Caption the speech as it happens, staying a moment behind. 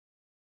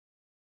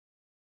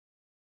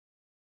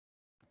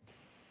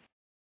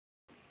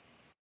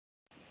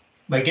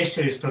My guest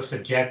here is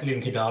Professor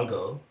Jacqueline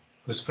Hidalgo,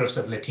 who's Professor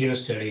of Latino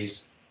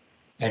Studies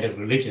and of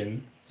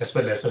Religion, as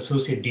well as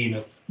Associate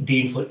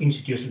Dean for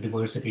Institutional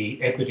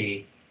Diversity,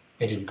 Equity,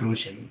 and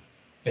Inclusion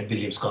at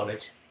Williams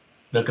College.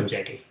 Welcome,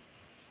 Jackie.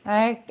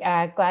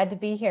 Hi, glad to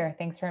be here.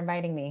 Thanks for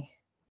inviting me.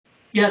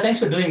 Yeah, thanks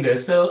for doing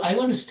this. So I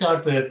want to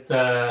start with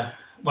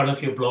one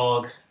of your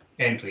blog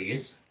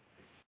entries,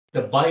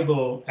 the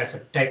Bible as a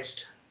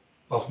text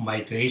of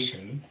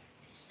migration.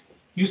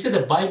 You say the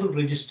Bible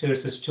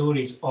registers the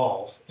stories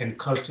of and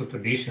cultural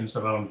traditions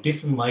around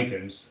different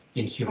migrants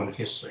in human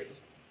history.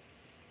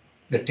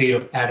 The tale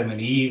of Adam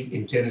and Eve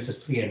in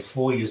Genesis 3 and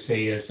 4, you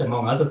say, is,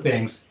 among other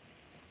things,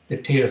 the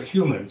tale of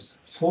humans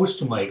forced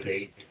to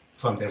migrate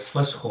from their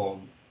first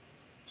home,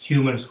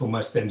 humans who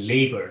must then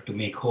labor to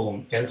make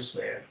home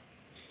elsewhere.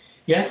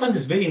 Yeah, I find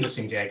this very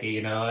interesting, Jackie.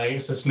 You know, I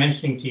was just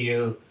mentioning to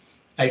you,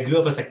 I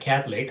grew up as a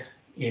Catholic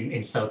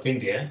in South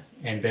India,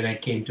 and then I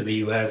came to the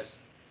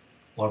US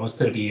almost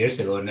 30 years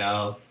ago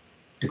now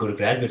to go to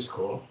graduate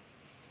school.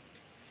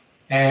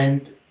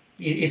 And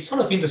it's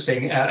sort of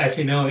interesting. As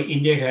you know,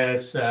 India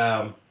has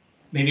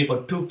maybe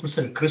about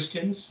 2%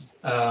 Christians.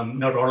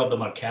 Not all of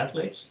them are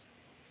Catholics.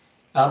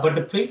 But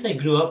the place I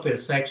grew up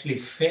is actually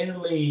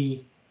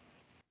fairly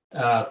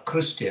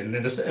Christian,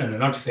 and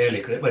not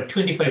fairly, but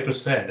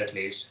 25% at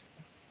least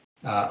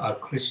are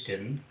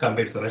Christian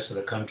compared to the rest of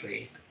the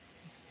country.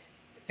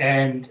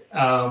 And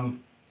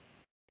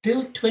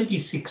till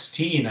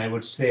 2016, I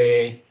would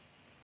say,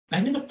 I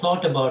never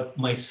thought about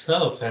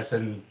myself as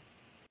an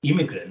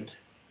immigrant.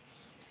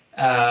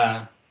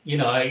 I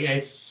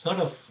sort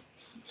of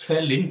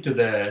fell into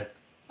the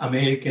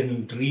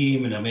American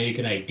dream and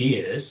American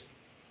ideas.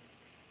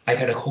 I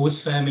had a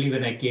host family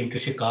when I came to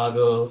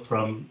Chicago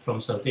from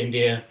South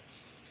India.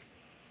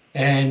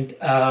 And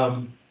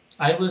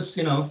I was,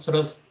 sort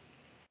of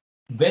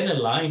well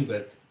aligned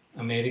with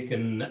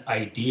American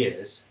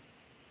ideas.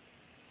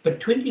 But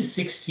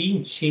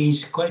 2016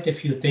 changed quite a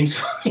few things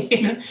for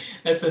me.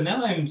 And so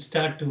now I'm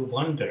start to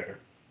wonder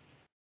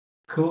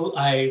who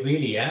I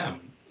really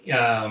am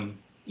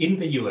in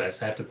the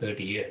US after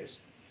 30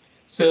 years.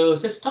 So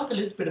just talk a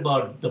little bit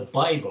about the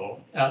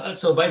Bible.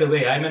 So by the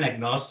way, I'm an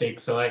agnostic,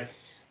 so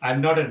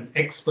I'm not an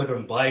expert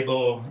on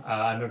Bible.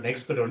 I'm not an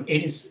expert on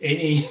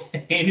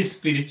any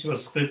spiritual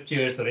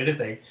scriptures or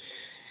anything.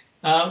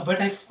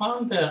 But I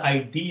found the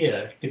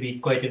idea to be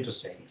quite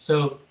interesting.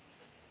 So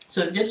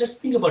let's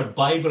think about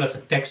Bible as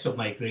a text of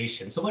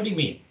migration. So what do you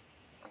mean?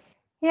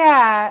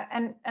 Yeah,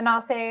 and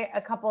I'll say a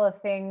couple of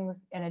things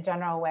in a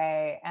general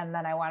way, and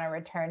then I want to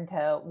return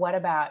to what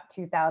about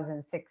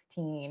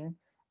 2016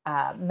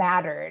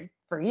 mattered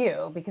for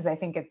you, because I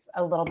think it's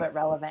a little bit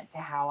relevant to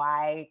how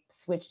I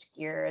switched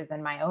gears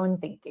in my own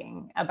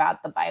thinking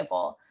about the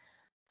Bible.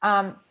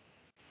 I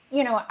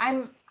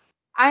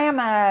am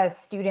a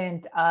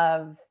student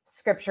of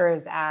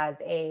scriptures as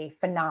a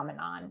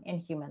phenomenon in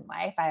human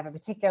life. I have a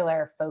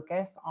particular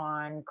focus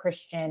on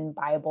Christian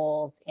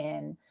Bibles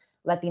in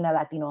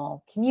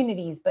Latino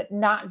communities, but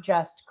not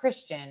just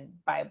Christian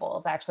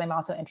Bibles. Actually, I'm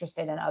also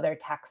interested in other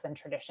texts and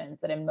traditions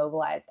that are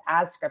mobilized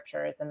as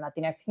scriptures in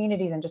Latinx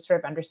communities, and just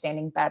sort of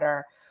understanding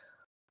better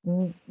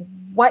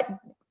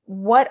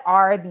what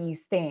are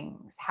these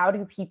things? How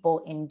do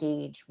people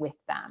engage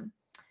with them?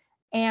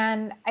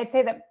 And I'd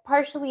say that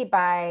partially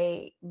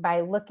by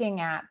looking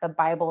at the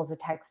Bible as a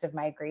text of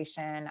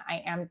migration,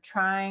 I am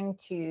trying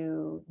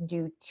to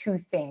do two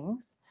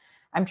things.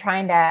 I'm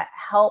trying to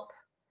help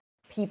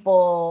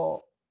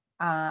people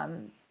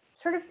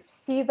sort of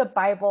see the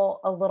Bible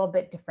a little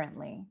bit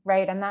differently,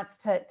 right? And that's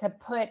to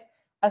put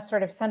a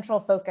sort of central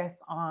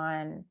focus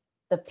on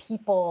the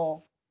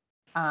people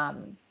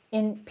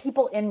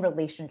in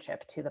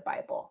relationship to the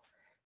Bible,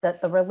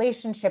 the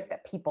relationship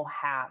that people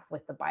have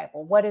with the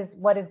Bible. What is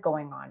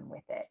going on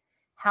with it?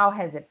 How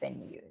has it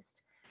been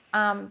used?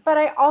 But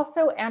I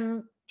also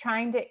am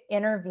trying to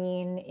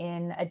intervene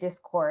in a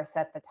discourse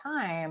at the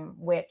time,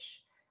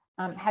 which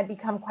had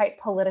become quite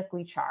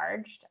politically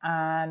charged,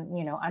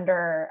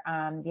 under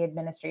the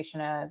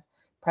administration of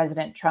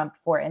President Trump,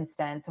 for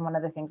instance. And one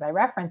of the things I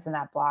reference in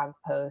that blog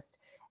post,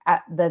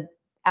 at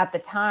the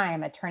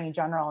time, Attorney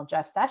General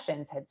Jeff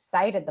Sessions had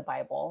cited the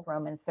Bible,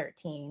 Romans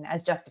 13,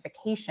 as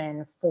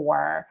justification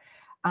for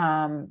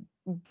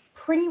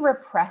pretty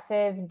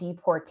repressive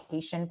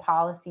deportation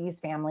policies,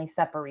 family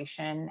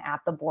separation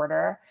at the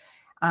border,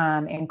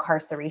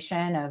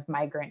 incarceration of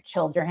migrant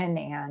children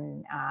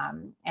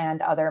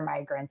and other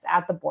migrants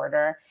at the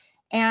border.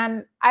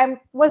 And I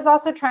was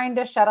also trying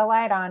to shed a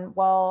light on,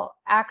 well,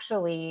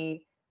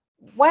 actually,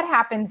 what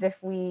happens if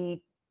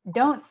we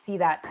don't see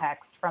that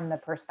text from the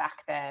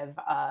perspective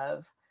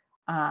of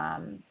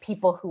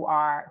people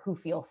who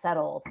feel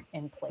settled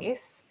in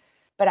place,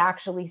 but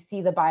actually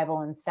see the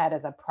Bible instead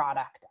as a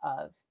product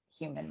of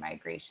human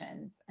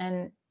migrations?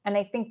 And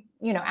I think,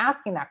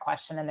 asking that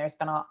question, and there's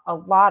been a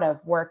lot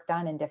of work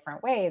done in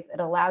different ways, it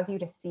allows you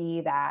to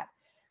see that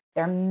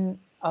there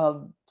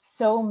are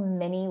so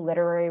many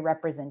literary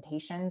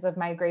representations of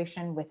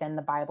migration within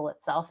the Bible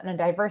itself, and a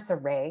diverse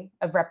array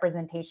of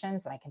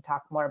representations. And I can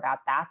talk more about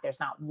that. There's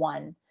not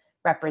one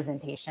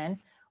representation.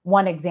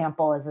 One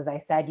example is, as I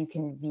said, you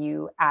can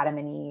view Adam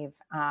and Eve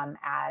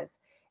as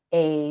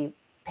a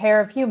pair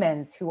of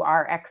humans who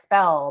are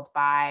expelled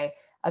by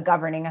a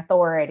governing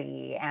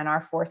authority and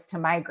are forced to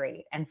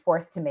migrate and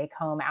forced to make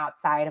home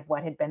outside of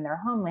what had been their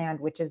homeland,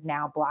 which is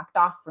now blocked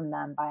off from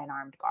them by an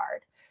armed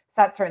guard.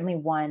 So that's certainly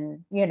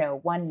one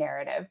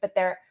narrative, but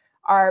there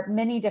are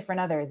many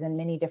different others in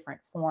many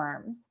different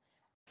forms.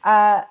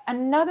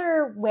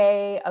 Another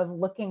way of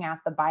looking at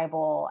the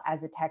Bible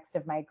as a text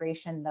of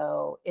migration,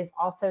 though, is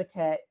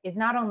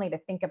not only to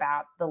think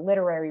about the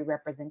literary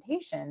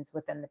representations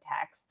within the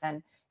text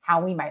and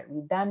how we might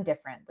read them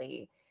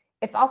differently.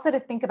 It's also to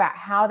think about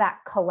how that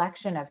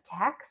collection of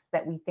texts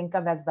that we think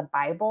of as the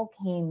Bible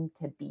came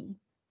to be.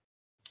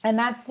 And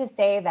that's to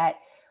say that,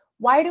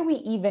 why do we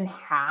even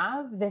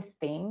have this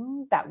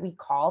thing that we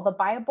call the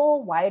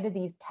Bible? Why do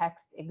these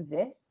texts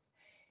exist?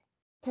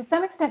 To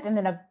some extent, and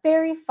in a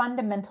very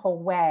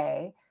fundamental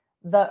way,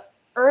 the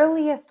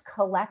earliest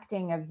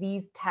collecting of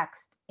these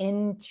texts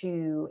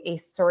into a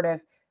sort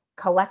of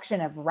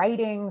collection of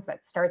writings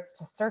that starts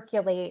to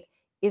circulate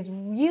is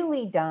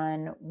really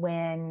done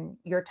when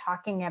you're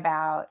talking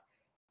about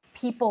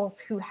peoples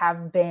who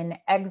have been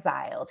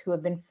exiled, who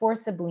have been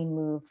forcibly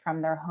moved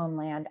from their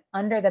homeland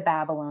under the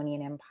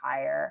Babylonian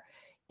Empire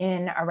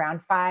in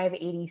around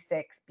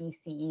 586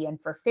 BCE, and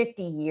for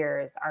 50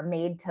 years are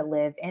made to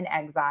live in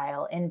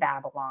exile in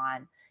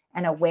Babylon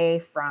and away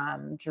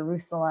from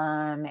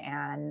Jerusalem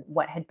and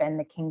what had been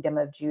the kingdom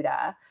of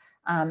Judah.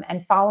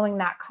 And following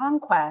that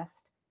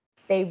conquest,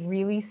 they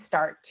really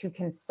start to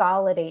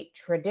consolidate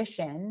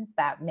traditions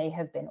that may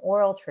have been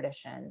oral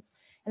traditions,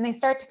 and they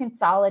start to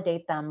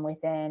consolidate them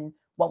within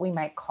what we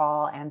might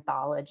call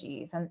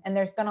anthologies. And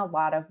there's been a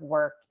lot of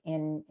work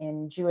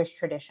in Jewish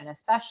tradition,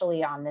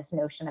 especially on this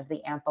notion of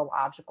the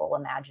anthological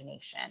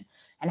imagination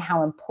and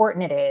how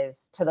important it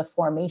is to the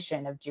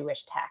formation of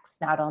Jewish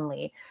texts, not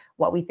only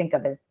what we think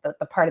of as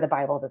the part of the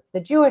Bible that's the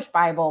Jewish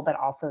Bible, but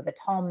also the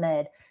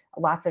Talmud,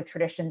 lots of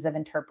traditions of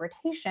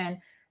interpretation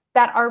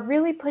that are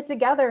really put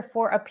together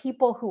for a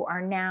people who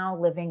are now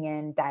living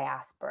in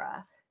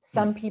diaspora.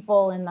 Some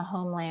people in the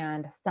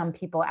homeland, some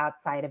people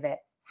outside of it.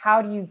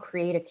 How do you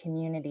create a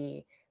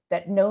community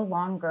that no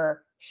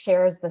longer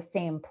shares the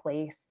same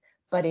place,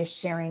 but is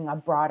sharing a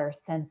broader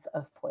sense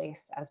of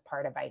place as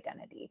part of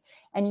identity?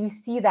 And you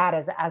see that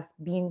as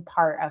being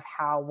part of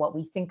how what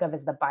we think of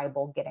as the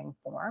Bible getting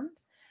formed.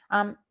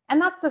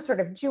 And that's the sort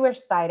of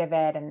Jewish side of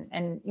it.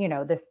 And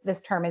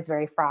this term is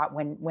very fraught.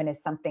 When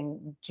is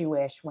something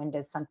Jewish? When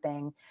does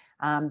something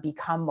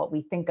become what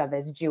we think of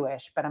as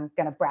Jewish? But I'm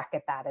going to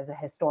bracket that as a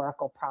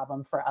historical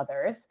problem for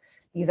others.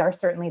 These are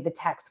certainly the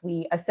texts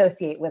we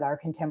associate with our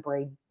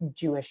contemporary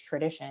Jewish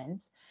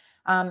traditions.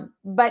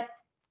 But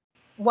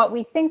what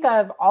we think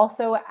of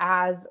also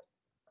as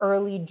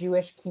early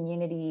Jewish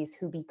communities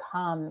who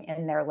become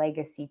in their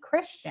legacy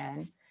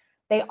Christian,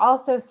 they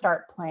also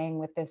start playing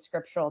with the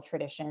scriptural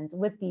traditions,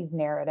 with these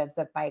narratives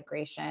of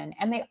migration.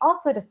 And they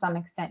also, to some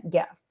extent,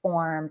 get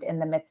formed in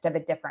the midst of a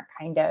different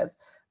kind of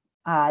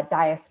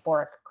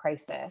diasporic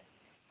crisis.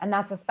 And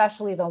that's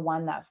especially the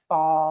one that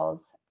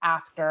falls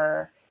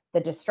after the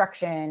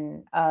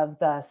destruction of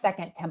the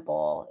Second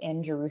Temple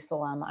in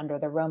Jerusalem under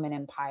the Roman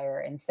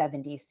Empire in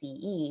 70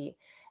 CE.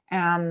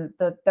 And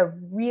the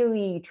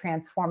really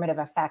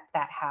transformative effect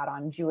that had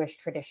on Jewish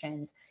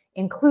traditions,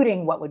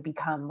 including what would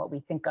become what we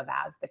think of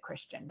as the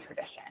Christian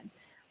tradition.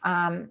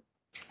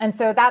 And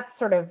so that's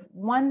sort of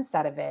one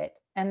set of it.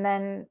 And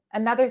then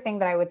another thing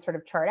that I would sort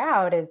of chart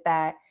out is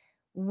that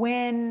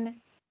when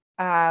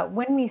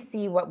we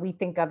see what we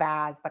think of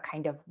as the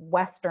kind of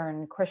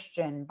Western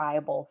Christian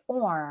Bible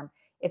form,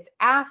 it's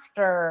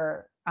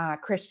after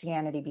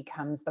Christianity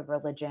becomes the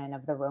religion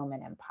of the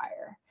Roman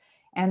Empire.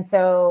 And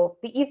so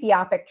the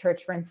Ethiopic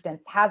Church, for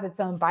instance, has its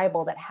own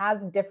Bible that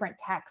has different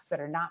texts that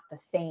are not the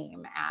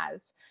same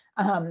as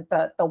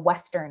the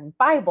Western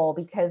Bible,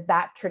 because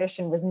that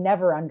tradition was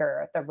never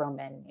under the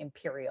Roman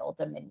imperial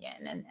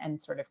dominion and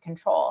sort of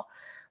control.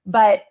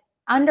 But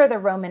under the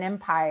Roman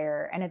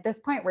Empire, and at this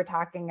point we're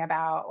talking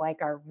about like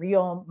a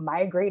real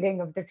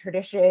migrating of the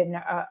tradition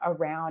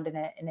around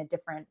in a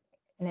different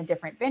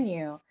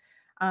venue,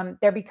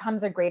 there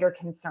becomes a greater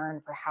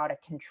concern for how to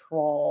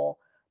control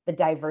the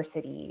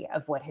diversity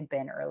of what had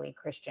been early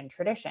Christian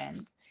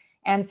traditions.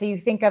 And so you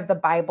think of the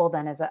Bible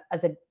then as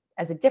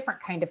a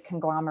different kind of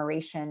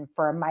conglomeration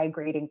for a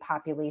migrating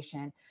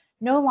population,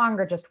 no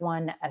longer just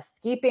one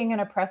escaping an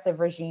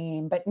oppressive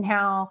regime, but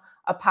now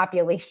a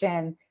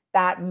population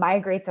that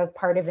migrates as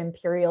part of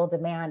imperial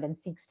demand and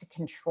seeks to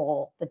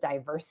control the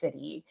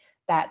diversity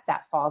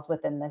that falls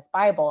within this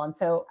Bible. And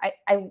so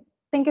I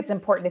think it's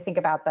important to think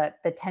about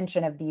the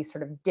tension of these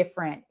sort of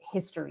different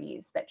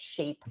histories that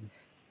shape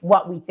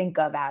what we think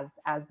of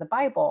as the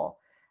Bible.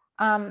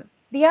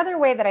 The other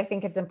way that I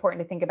think it's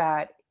important to think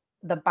about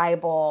the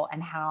Bible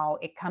and how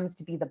it comes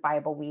to be the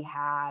Bible we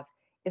have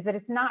is that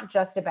it's not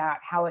just about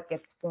how it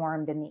gets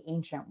formed in the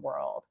ancient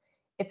world.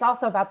 It's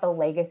also about the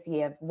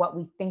legacy of what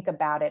we think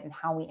about it and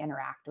how we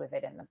interact with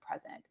it in the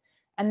present.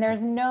 And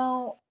there's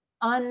no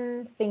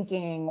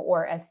unthinking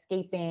or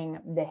escaping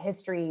the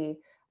history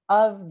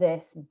of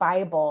this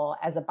Bible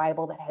as a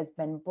Bible that has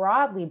been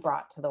broadly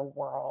brought to the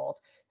world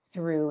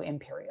through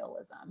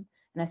imperialism,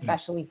 and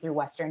especially through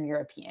Western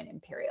European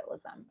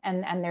imperialism.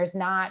 And there's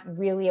not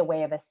really a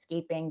way of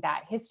escaping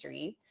that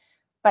history.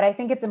 But I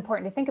think it's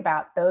important to think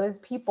about those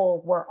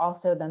people were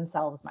also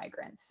themselves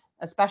migrants,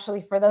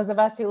 especially for those of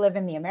us who live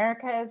in the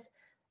Americas.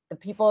 The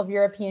people of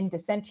European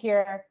descent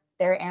here,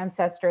 their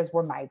ancestors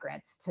were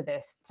migrants to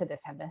this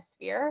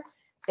hemisphere.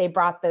 They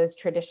brought those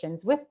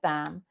traditions with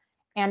them.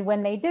 And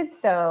when they did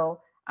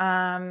so,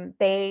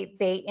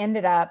 they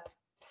ended up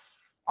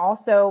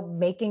also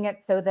making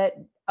it so that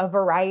a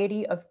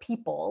variety of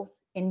peoples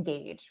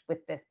engage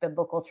with this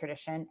biblical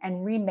tradition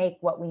and remake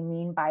what we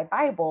mean by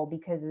Bible,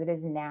 because it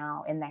is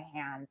now in the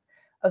hands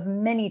of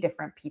many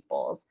different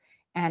peoples.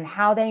 And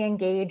how they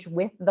engage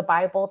with the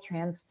Bible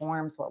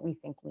transforms what we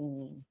think we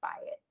mean by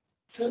it.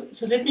 So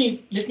let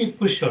me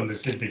push on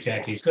this a little bit,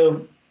 Jackie.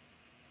 So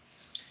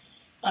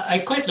I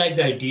quite like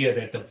the idea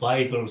that the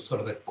Bible is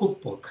sort of a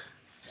cookbook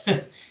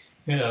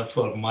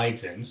for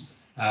migrants.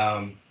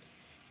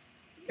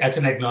 As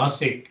an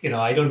agnostic,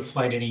 I don't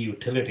find any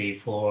utility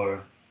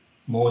for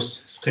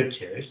most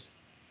scriptures.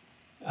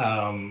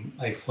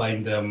 I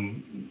find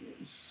them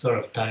sort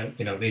of time,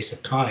 waste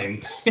of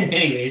time in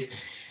many ways.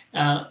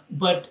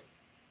 But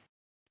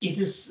it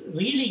is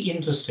really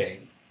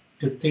interesting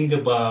to think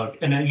about,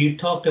 and you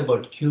talked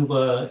about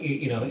Cuba,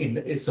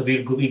 so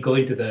we go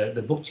into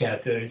the book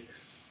chapters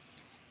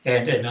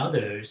and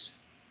others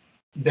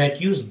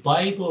that use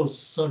Bible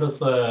sort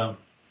of a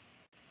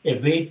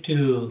way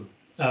to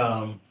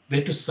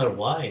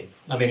survive.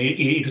 I mean,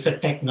 it is a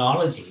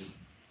technology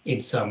in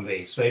some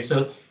ways, right?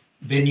 So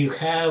when you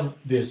have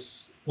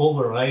this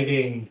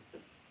overriding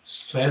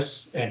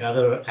stress and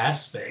other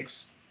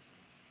aspects,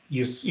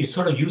 you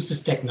sort of use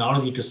this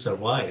technology to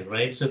survive,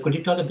 right? So could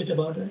you talk a bit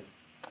about that?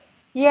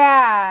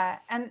 Yeah,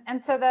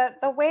 and so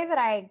the way that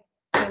I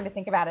came to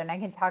think about it, and I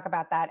can talk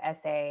about that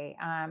essay,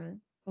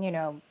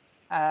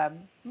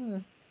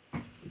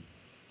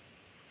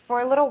 for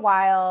a little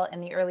while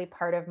in the early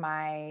part of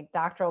my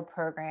doctoral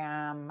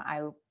program,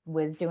 I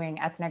was doing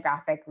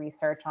ethnographic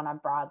research on a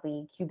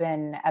broadly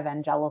Cuban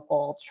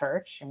evangelical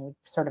church, and we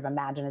sort of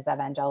imagine as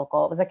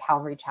evangelical. It was a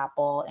Calvary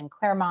Chapel in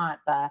Claremont.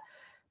 The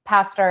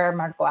pastor,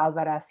 Marco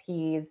Alvarez,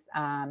 he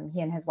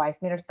and his wife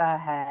Mirta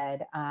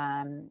had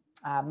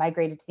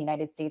migrated to the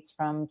United States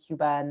from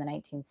Cuba in the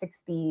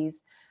 1960s.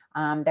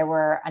 There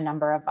were a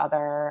number of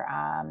other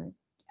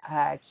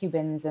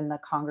Cubans in the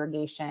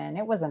congregation.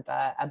 It wasn't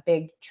a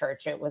big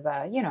church. It was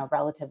a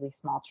relatively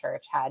small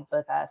church, had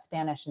both a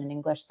Spanish and an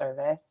English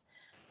service.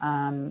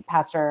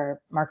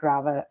 Pastor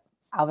Marco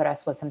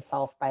Alvarez was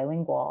himself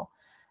bilingual.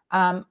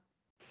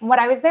 When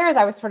I was there, is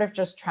I was sort of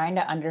just trying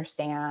to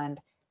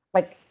understand,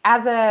 like,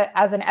 as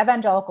an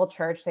evangelical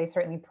church, they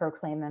certainly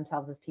proclaim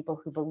themselves as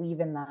people who believe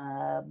in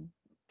the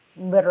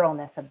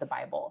literalness of the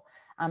Bible.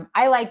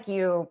 I, like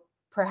you,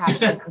 perhaps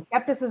have some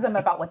skepticism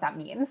about what that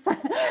means,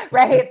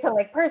 right? So,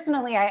 like,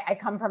 personally, I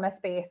come from a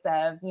space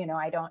of,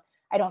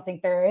 I don't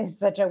think there is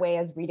such a way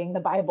as reading the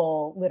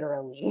Bible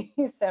literally.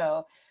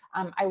 So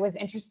I was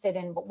interested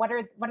in what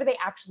are they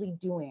actually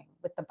doing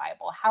with the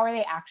Bible? How are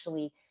they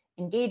actually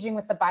engaging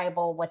with the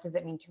Bible? What does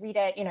it mean to read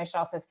it? I should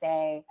also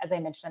say, as I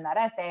mentioned in that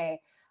essay,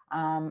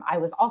 I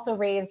was also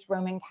raised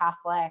Roman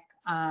Catholic,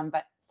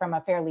 but from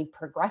a fairly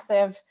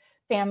progressive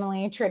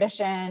family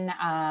tradition.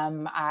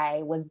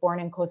 I was born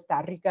in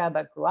Costa Rica,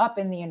 but grew up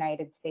in the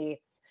United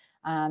States.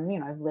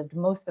 I've lived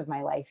most of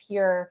my life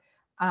here.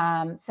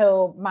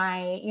 So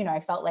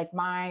I felt like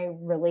my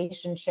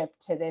relationship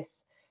to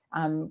this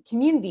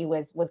community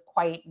was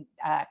quite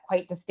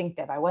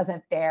distinctive. I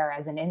wasn't there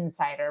as an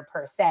insider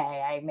per se.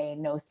 I may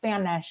know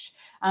Spanish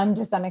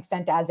to some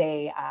extent as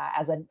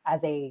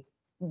a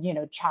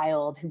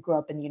child who grew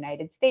up in the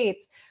United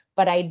States,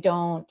 but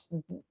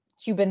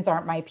Cubans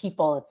aren't my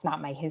people. It's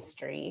not my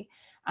history.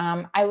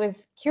 I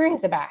was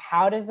curious about,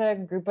 how does a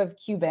group of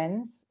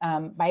Cubans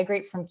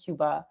migrate from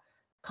Cuba,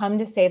 come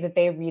to say that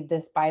they read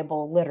this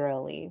Bible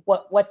literally?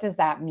 What does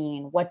that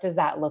mean? What does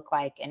that look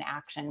like in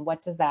action?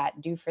 What does that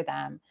do for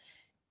them?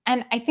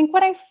 And I think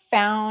what I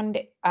found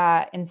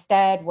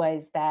instead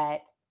was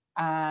that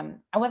I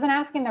wasn't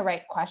asking the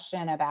right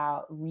question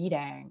about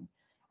reading.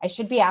 I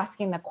should be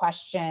asking the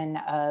question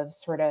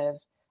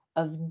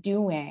of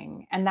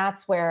doing. And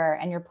that's where,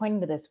 and you're pointing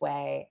to this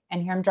way,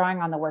 and here I'm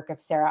drawing on the work of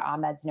Sarah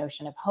Ahmed's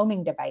notion of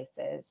homing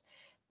devices.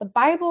 The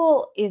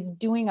Bible is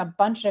doing a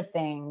bunch of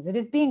things. It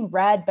is being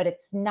read, but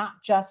it's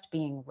not just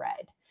being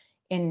read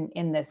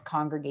in this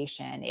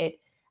congregation. It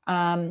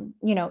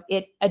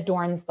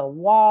adorns the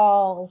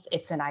walls.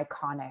 It's an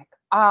iconic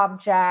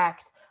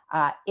object.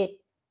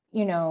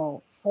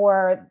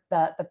 For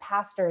the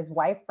pastor's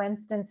wife, for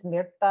instance,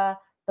 Mirta,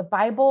 the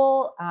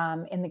Bible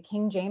in the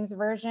King James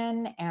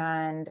Version,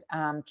 and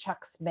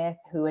Chuck Smith,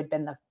 who had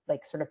been the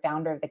sort of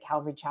founder of the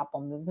Calvary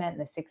Chapel movement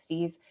in the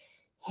 60s,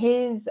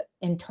 his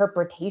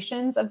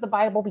interpretations of the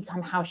Bible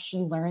become how she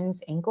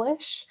learns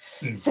English.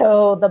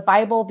 So the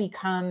Bible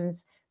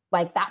becomes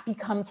like that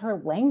becomes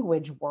her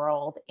language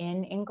world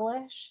in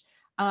English.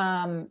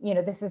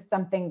 This is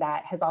something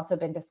that has also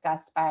been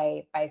discussed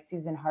by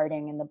Susan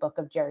Harding in the book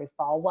of Jerry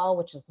Falwell,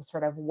 which is the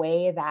sort of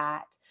way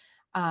that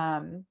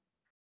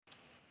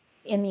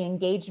in the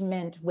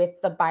engagement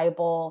with the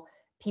Bible,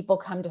 people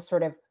come to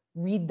sort of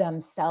read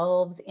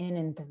themselves in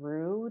and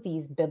through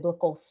these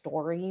biblical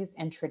stories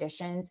and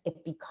traditions.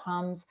 It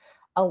becomes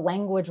a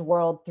language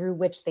world through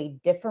which they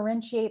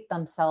differentiate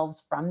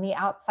themselves from the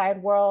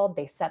outside world.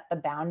 They set the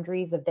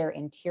boundaries of their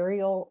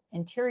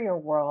interior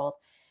world.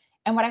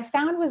 And what I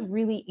found was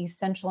really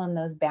essential in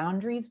those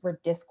boundaries were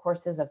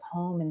discourses of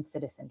home and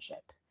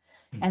citizenship.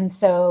 And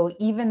so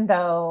even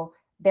though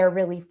they're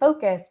really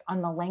focused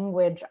on the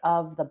language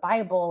of the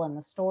Bible and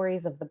the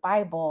stories of the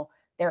Bible,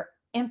 they're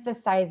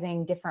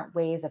emphasizing different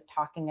ways of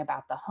talking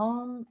about the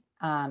home,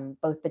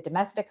 both the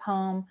domestic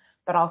home,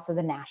 but also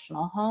the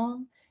national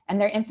home. And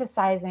they're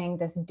emphasizing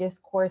this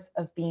discourse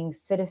of being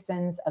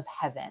citizens of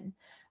heaven,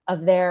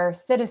 of their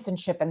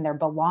citizenship and their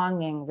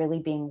belonging really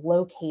being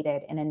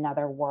located in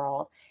another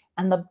world.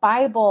 And the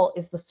Bible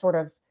is the sort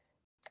of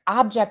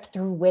object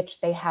through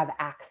which they have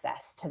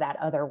access to that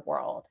other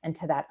world and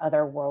to that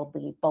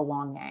otherworldly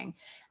belonging.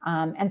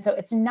 And so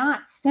it's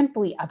not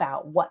simply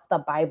about what the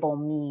Bible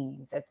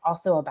means. It's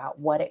also about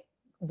what it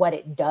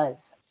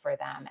does for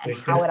them and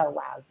how it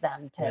allows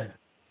them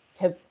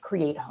to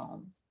create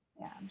home.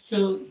 Yeah.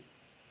 So,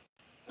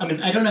 I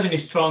mean, I don't have any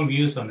strong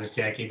views on this,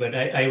 Jackie, but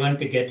I want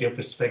to get your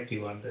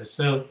perspective on this.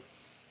 So,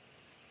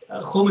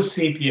 Homo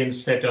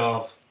sapiens set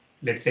off,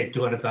 let's say,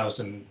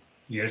 200,000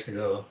 years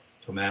ago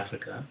from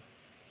Africa.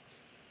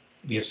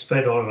 We have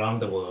spread all around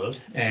the world,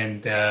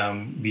 and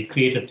we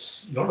created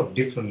a lot of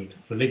different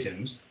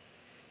religions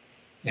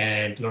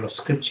and a lot of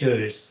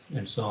scriptures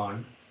and so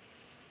on.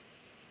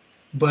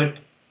 But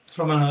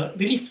from a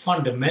really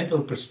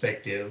fundamental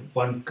perspective,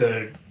 one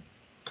could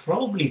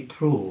probably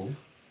prove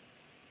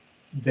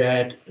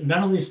that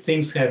none of these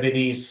things have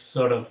any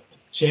sort of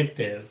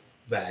objective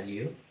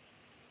value,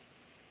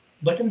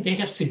 but then they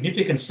have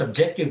significant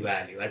subjective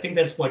value. I think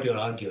that's what you're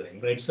arguing,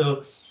 right?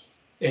 So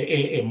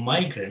a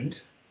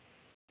migrant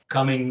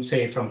coming,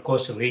 say, from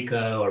Costa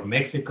Rica or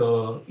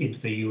Mexico into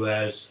the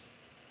US,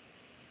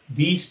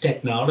 these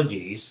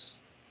technologies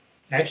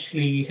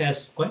actually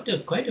has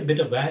quite a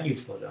bit of value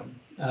for them.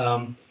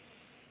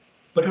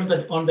 But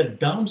on the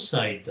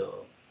downside,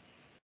 though,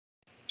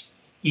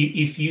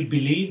 if you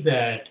believe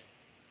that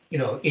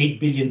 8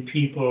 billion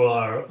people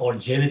are all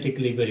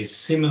genetically very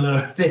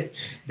similar,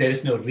 there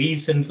is no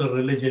reason for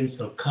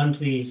religions or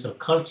countries or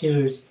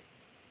cultures,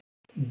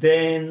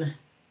 then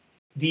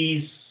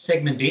these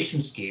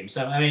segmentation schemes,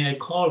 I mean, I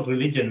call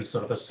religion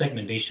sort of a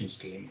segmentation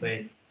scheme,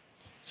 right?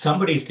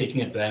 Somebody's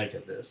taking advantage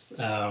of this.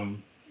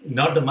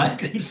 Not the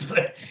migrants,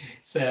 but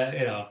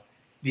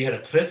we had a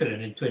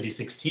president in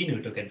 2016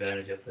 who took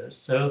advantage of this.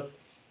 So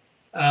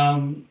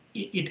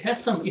it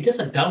has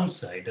a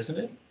downside, doesn't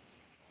it?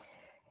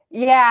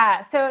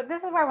 Yeah. So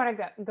this is where I want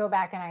to go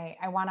back, and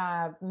I want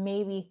to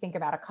maybe think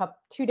about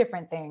two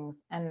different things.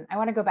 And I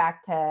want to go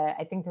back to,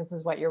 I think this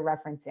is what you're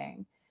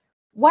referencing.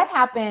 What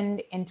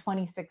happened in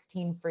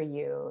 2016 for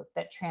you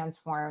that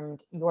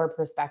transformed your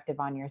perspective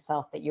on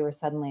yourself, that you were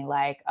suddenly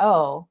like,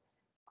 oh,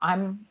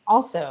 I'm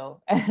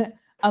also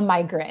a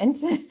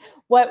migrant?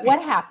 What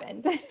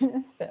happened?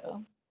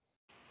 So.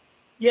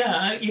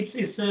 Yeah,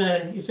 it's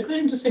a very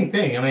interesting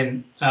thing. I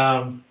mean,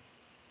 I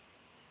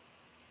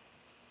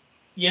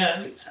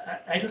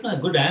don't know a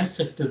good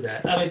answer to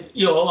that. I mean,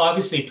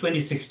 obviously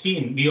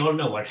 2016, we all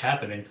know what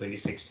happened in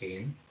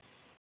 2016.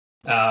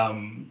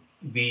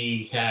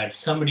 We had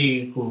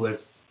somebody who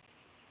was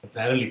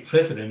apparently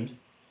president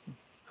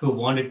who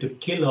wanted to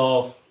kill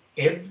off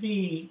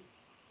every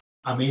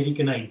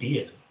American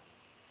idea.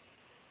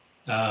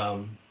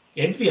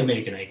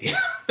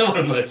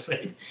 Almost,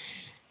 right?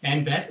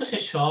 And that was a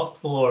shock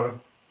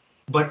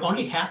but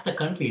only half the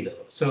country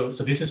though. So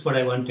this is what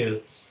I want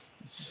to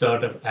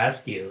sort of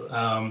ask you.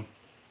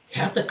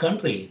 Half the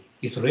country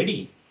is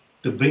ready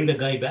to bring the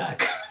guy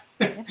back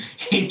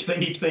in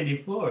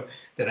 2024.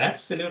 They're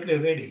absolutely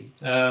ready.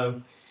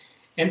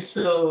 And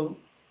so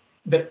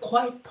the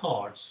quiet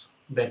thoughts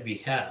that we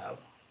have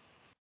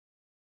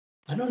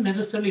are not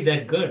necessarily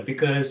that good,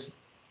 because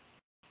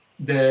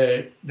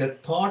the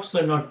thoughts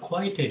were not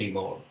quiet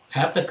anymore.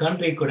 Half the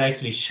country could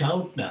actually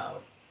shout now,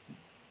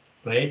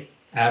 right?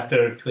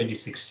 After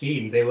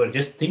 2016, they were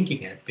just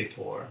thinking it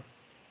before.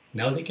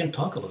 Now they can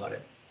talk about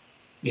it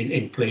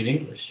in plain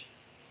English.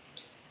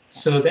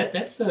 So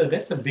that's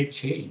a big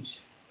change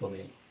for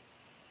me.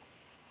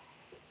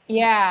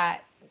 Yeah,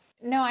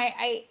 no,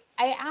 I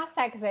asked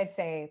that because I'd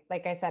say,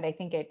 like I said, I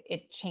think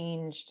it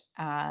changed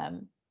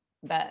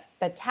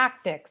the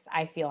tactics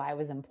I feel I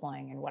was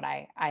employing and what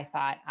I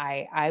thought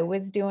I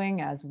was doing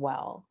as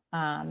well.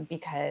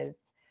 Because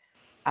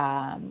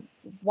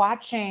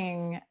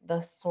watching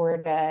the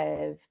sort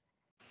of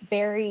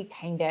very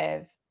kind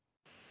of,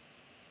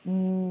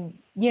 I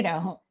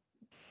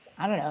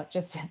don't know,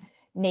 just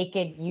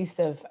naked use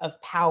of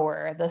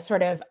power, the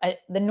sort of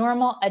the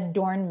normal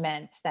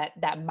adornments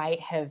that might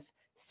have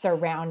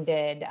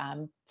surrounded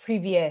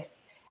previous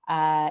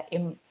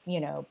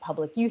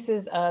public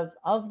uses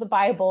of the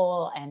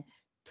Bible and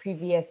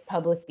previous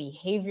public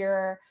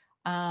behavior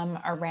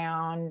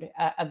around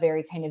a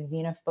very kind of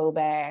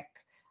xenophobic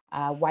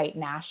white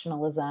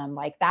nationalism.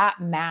 Like that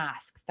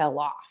mask fell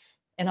off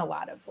in a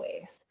lot of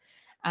ways.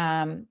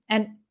 And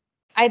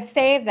I'd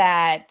say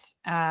that,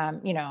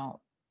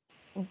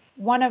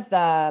 one of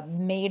the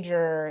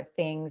major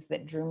things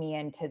that drew me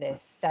into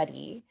this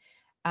study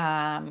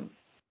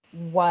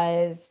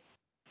was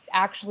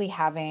actually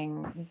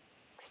having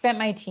spent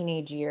my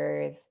teenage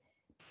years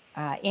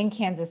in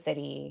Kansas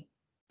City,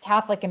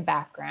 Catholic in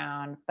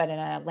background, but in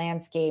a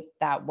landscape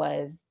that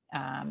was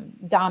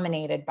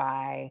dominated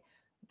by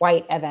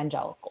white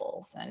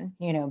evangelicals, and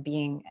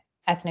being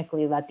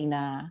ethnically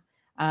Latina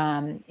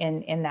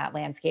in that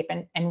landscape,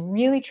 and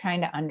really trying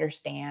to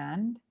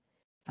understand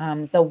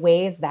the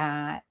ways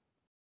that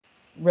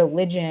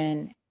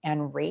religion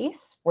and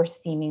race were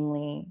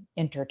seemingly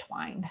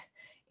intertwined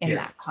in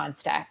that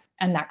context.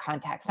 And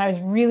I was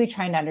really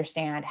trying to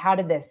understand how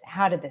did this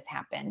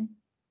happen?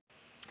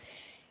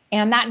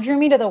 And that drew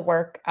me to the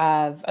work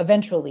of,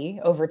 eventually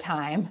over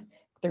time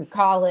through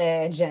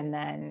college and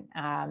then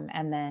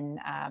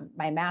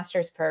my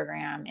master's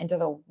program, into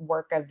the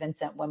work of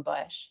Vincent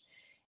Wimbush.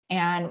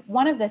 And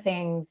one of the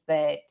things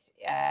that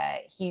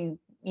he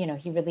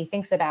really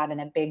thinks about in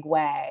a big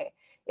way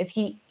is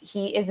he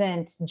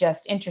isn't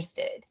just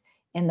interested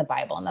in the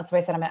Bible. And that's why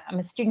I said I'm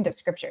a student of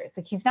scriptures.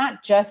 Like, he's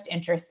not just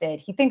interested.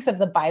 He thinks of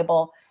the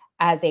Bible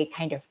as a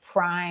kind of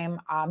prime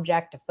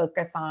object to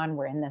focus on,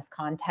 where in this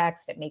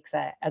context, it makes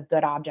a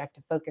good object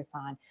to focus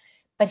on.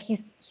 But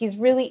he's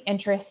really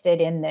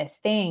interested in this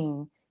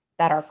thing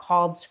that are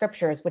called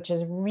scriptures, which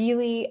is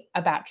really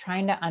about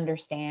trying to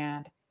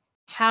understand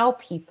how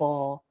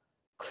people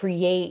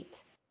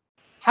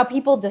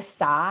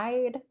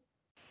decide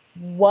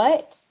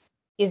what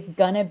is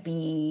going to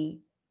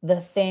be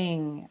the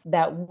thing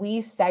that we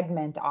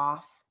segment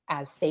off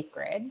as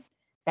sacred,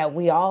 that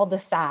we all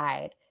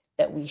decide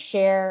that we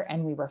share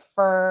and we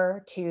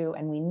refer to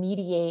and we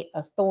mediate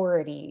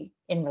authority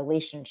in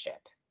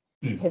relationship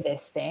to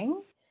this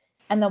thing.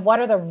 And then what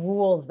are the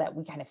rules that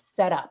we kind of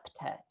set up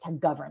to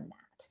govern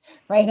that,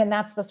 right? And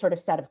that's the sort of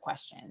set of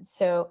questions.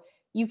 So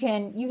you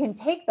can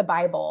take the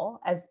Bible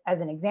as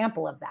an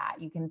example of that.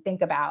 You can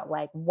think about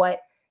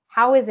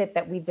how is it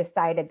that we've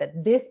decided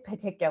that this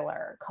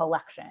particular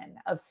collection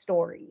of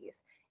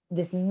stories,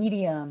 this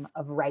medium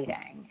of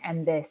writing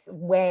and this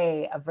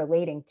way of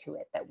relating to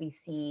it that we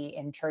see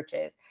in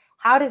churches,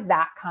 how does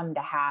that come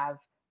to have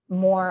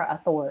more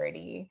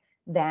authority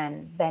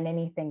than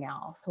anything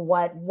else?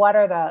 What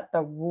are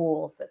the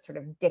rules that sort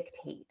of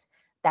dictate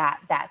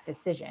that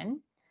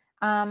decision?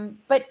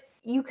 But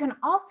you can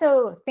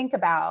also think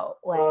about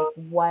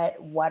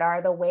what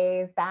are the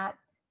ways that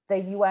the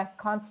US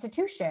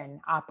Constitution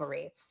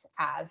operates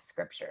as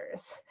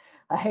scriptures?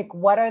 Like,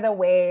 what are the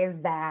ways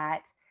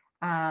that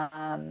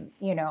and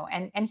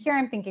here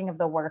I'm thinking of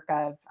the work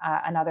of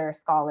another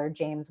scholar,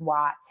 James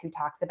Watts, who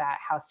talks about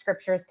how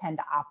scriptures tend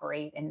to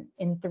operate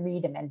in 3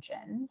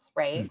 dimensions,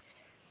 right?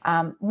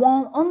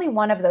 Only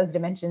one of those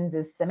dimensions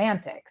is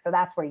semantic. So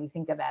that's where you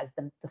think of as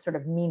the sort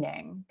of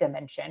meaning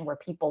dimension, where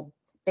people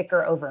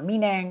bicker over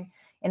meaning.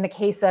 In the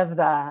case of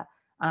the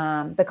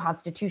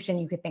Constitution,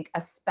 you could think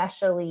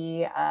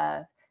especially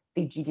of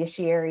the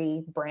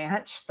judiciary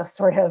branch, the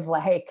sort of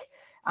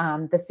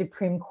the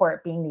Supreme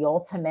Court being the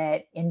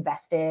ultimate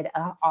invested,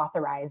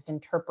 authorized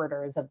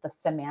interpreters of the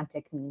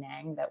semantic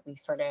meaning that we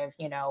sort of,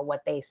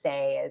 what they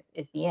say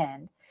is the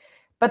end.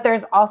 But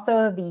there's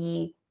also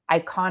the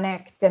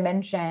iconic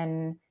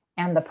dimension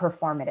and the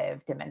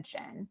performative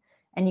dimension.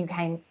 And you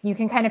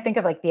can kind of think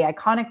of the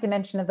iconic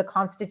dimension of the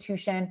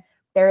Constitution.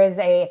 There is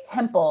a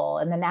temple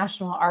in the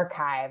National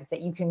Archives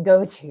that you can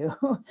go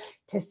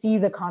to see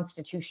the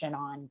Constitution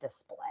on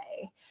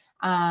display.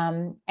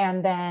 And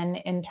then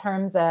in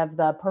terms of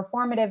the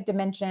performative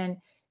dimension,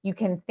 you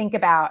can think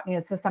about,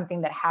 this is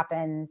something that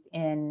happens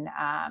in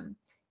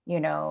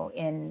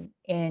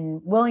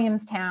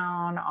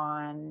Williamstown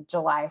on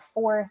July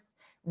 4th,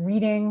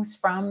 readings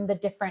from the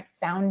different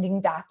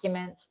founding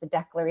documents, the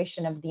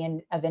Declaration of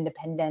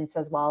Independence,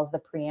 as well as the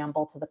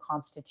preamble to the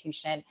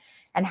Constitution,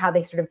 and how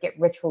they sort of get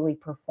ritually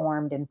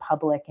performed in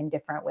public in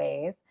different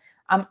ways.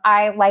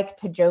 I like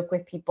to joke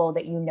with people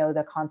that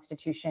the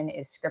Constitution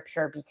is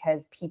scripture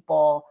because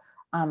people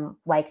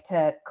like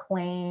to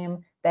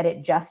claim that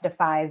it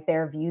justifies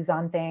their views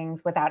on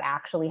things without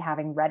actually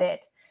having read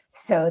it.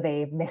 So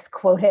they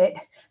misquote it,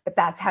 but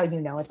that's how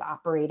it's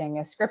operating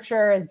as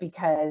scripture, is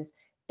because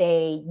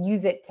they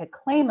use it to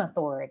claim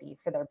authority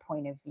for their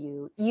point of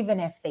view, even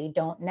if they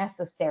don't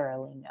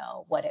necessarily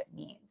know what it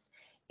means.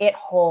 It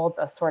holds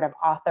a sort of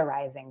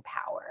authorizing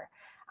power.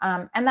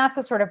 And that's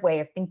a sort of way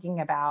of thinking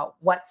about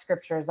what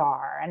scriptures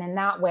are. And in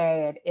that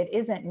way, it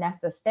isn't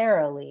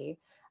necessarily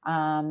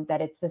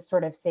that it's this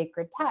sort of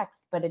sacred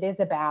text, but it is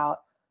about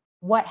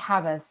what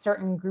have a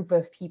certain group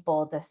of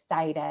people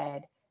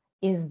decided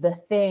is the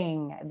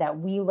thing that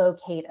we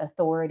locate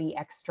authority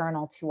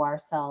external to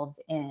ourselves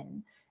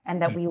in.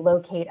 and that we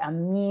locate a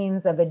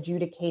means of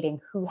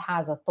adjudicating who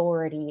has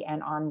authority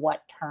and on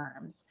what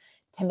terms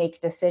to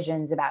make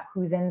decisions about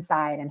who's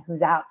inside and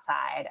who's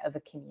outside of a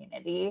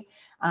community,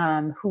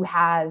 who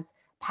has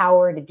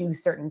power to do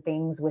certain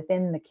things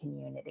within the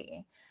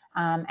community.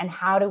 And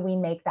how do we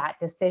make that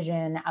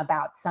decision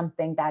about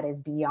something that is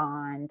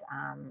beyond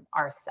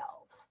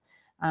ourselves?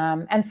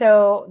 And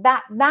so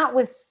that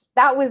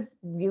was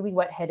really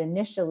what had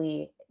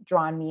initially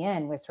drawn me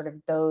in, was sort of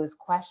those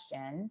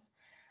questions.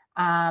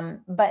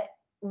 But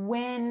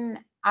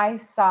when I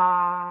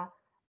saw,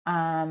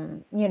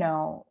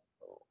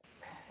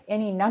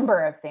 any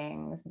number of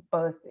things,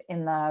 both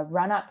in the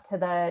run up to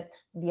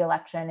the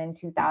election in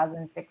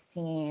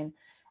 2016,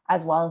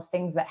 as well as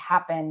things that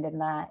happened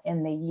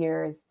in the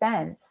years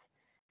since,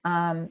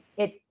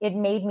 it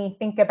made me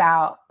think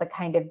about the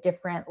kind of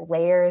different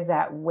layers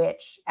at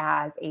which,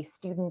 as a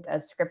student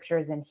of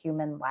scriptures and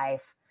human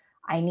life,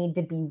 I need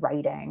to be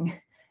writing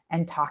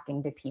and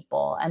talking to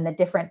people, and the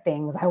different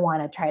things I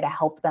want to try to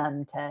help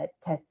them to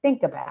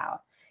think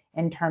about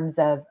in terms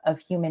of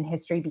human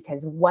history.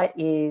 Because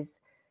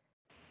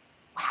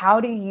how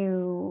do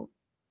you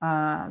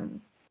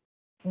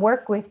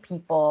work with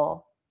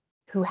people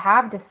who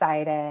have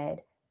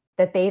decided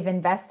that they've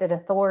invested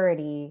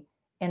authority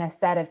in a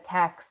set of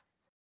texts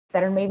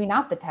that are maybe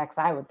not the texts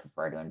I would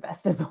prefer to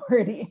invest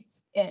authority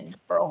in,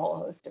 for a whole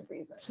host of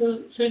reasons?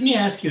 So let me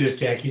ask you this,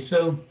 Jackie.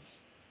 So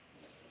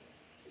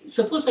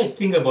suppose I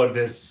think about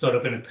this sort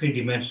of in a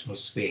three-dimensional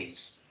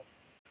space: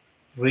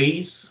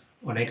 race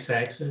on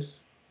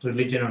x-axis,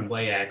 religion on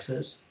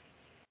y-axis.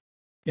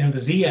 And the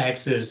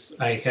z-axis,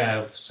 I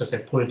have such a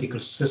political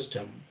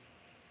system,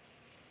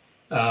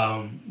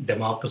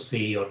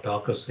 democracy,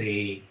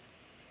 autocracy,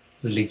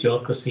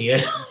 religiocracy. I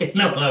don't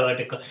know what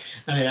to call.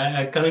 I mean,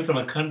 I'm coming from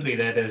a country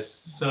that is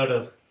sort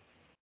of,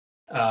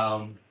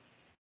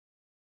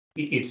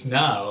 it's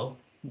now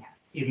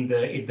in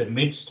the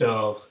midst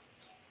of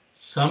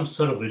some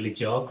sort of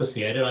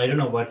religiocracy. I don't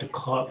know what to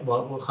call,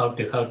 how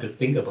to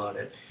think about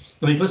it.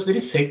 I mean, it was very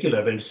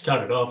secular when it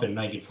started off in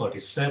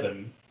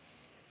 1947.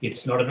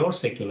 It's not at all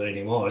secular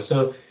anymore.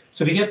 So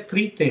we have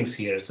three things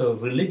here. So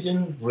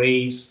religion,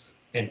 race,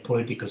 and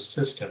political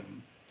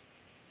system.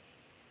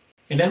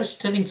 And I was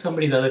telling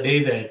somebody the other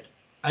day that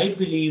I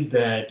believe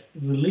that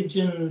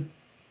religion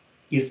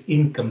is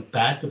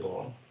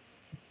incompatible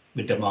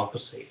with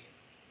democracy.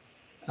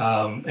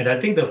 And I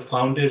think the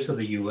founders of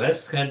the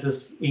US had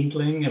this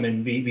inkling. I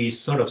mean, we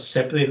sort of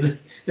separated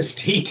the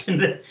state and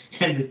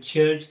the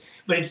church,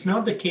 but it's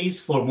not the case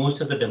for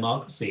most of the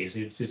democracies.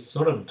 It's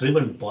sort of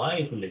driven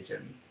by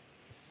religion.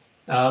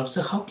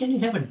 So how can you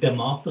have a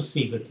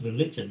democracy with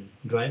religion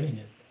driving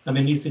it? I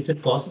mean, is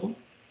it possible?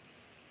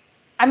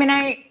 I mean,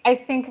 I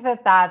think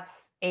that that's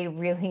a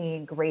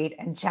really great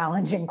and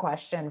challenging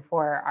question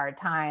for our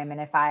time.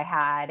 And if I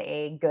had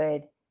a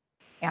good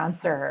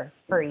answer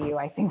for you,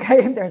 I think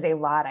there's a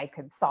lot I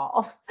could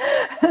solve.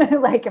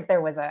 Like, if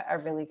there was a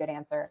really good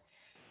answer.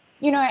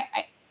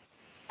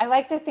 I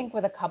like to think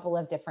with a couple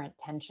of different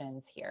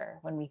tensions here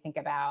when we think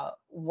about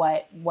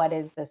what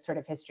is this sort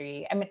of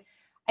history. I mean,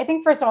 I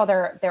think first of all,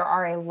 there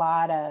are a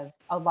lot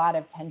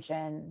of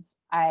tensions.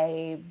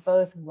 I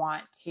both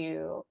want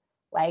to,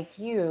 like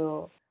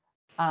you,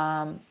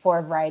 for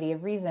a variety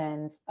of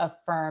reasons,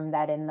 affirm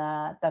that in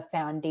the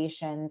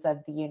foundations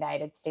of the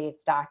United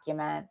States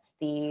documents,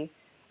 the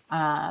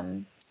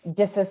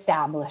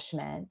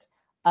disestablishment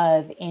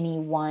of any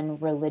one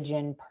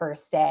religion per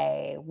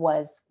se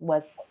was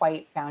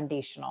quite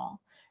foundational,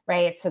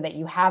 right? So that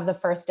you have the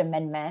First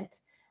Amendment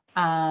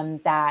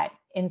that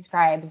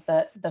inscribes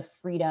the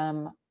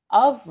freedom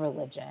of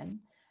religion,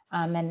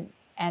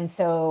 and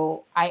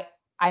so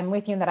I'm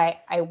with you in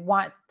that I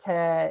want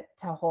to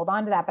hold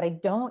on to that, but I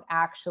don't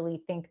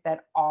actually think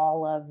that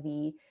all of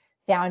the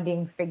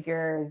founding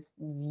figures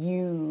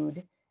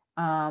viewed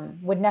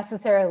would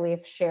necessarily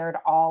have shared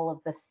all of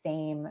the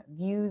same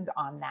views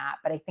on that.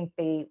 But I think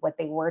what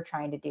they were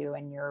trying to do,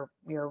 and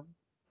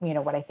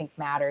what I think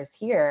matters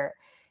here,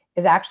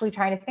 is actually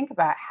trying to think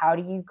about how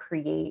do you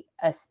create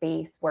a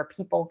space where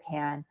people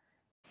can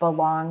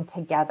belong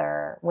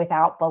together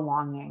without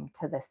belonging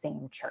to the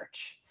same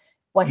church.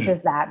 What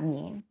does that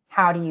mean?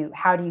 How do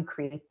you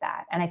create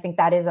that? And I think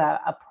that is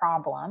a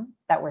problem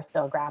that we're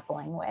still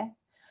grappling with.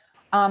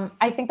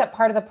 I think that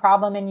part of the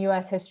problem in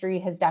US history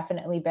has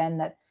definitely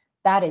been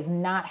that is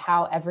not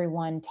how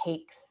everyone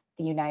takes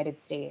the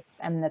United States,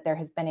 and that there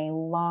has been a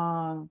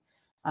long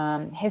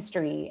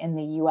history in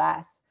the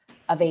US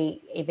of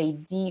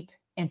a deep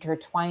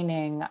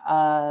intertwining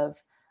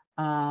of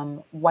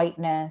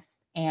whiteness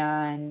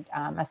and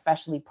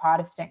especially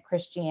Protestant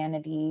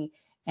Christianity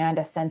and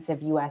a sense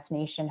of US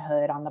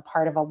nationhood on the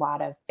part of a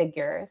lot of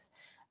figures.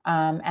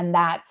 And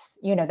that's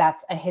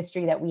a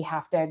history that we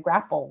have to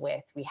grapple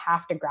with. We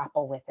have to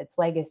grapple with its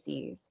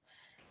legacies.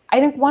 I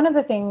think one of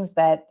the things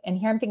and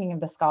here I'm thinking of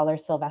the scholar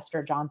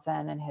Sylvester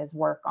Johnson and his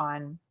work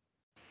on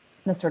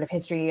the sort of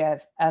history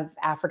of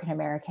African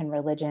American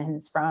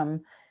religions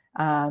from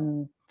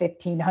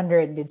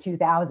 1500 to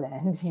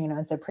 2000.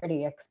 It's a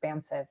pretty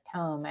expansive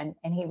tome.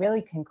 And he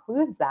really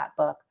concludes that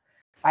book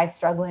by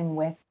struggling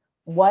with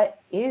what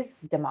is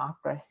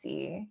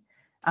democracy?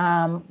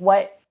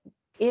 What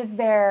is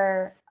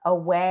there a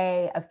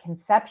way of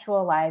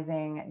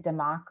conceptualizing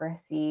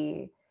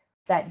democracy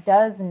that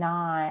does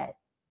not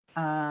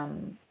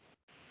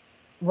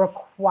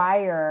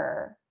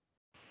require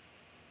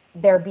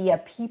there be a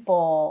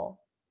people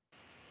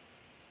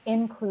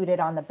included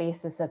on the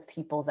basis of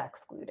peoples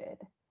excluded?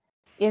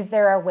 Is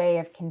there a way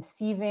of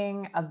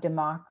conceiving of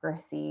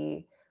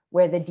democracy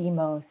where the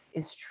demos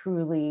is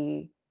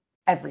truly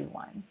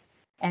everyone?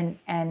 And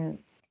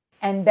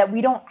that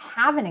we don't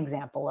have an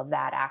example of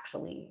that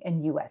actually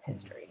in US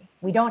history.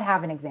 We don't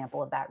have an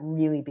example of that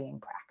really being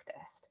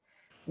practiced.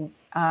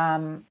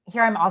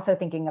 Here I'm also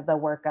thinking of the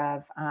work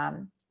of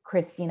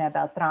Cristina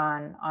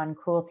Beltran on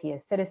cruelty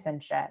as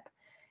citizenship.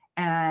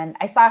 And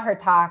I saw her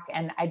talk,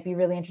 and I'd be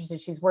really interested.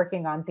 She's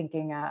working on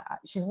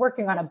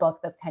a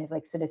book that's kind of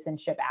like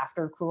citizenship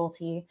after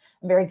cruelty.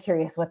 I'm very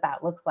curious what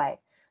that looks like.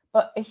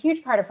 But a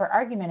huge part of her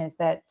argument is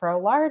that for a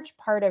large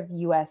part of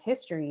US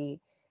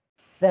history,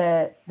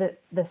 the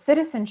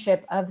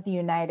citizenship of the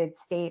United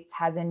States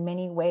has in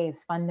many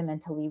ways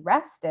fundamentally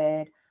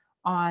rested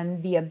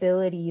on the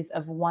abilities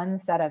of one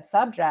set of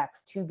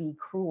subjects to be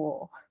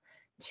cruel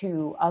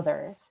to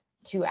others,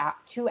 to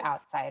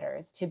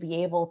outsiders, to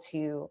be able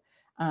to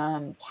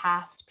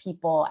cast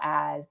people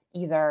as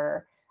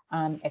either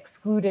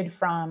excluded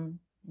from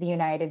the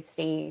United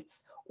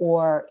States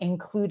or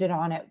included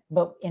on it,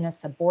 but in a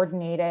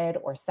subordinated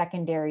or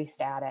secondary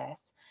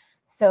status.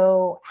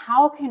 So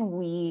how can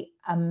we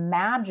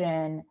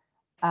imagine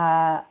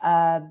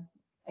a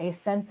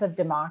sense of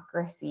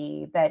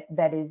democracy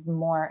that is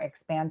more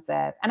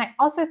expansive? And I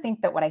also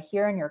think that what I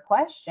hear in your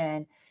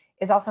question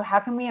is also, how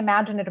can we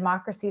imagine a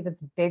democracy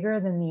that's bigger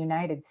than the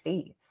United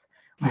States?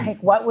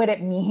 Like, what would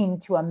it mean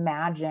to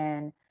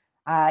imagine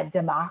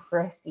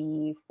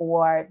democracy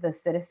for the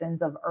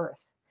citizens of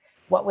Earth?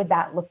 What would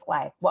that look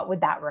like? What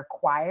would that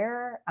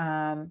require?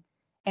 And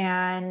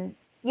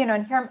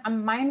here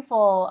I'm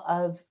mindful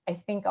of, I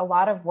think, a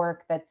lot of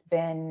work that's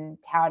been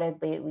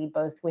touted lately,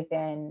 both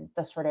within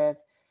the sort of,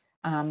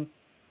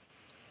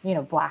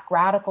 Black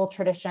radical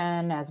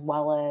tradition as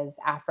well as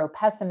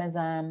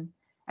Afro-pessimism.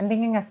 I'm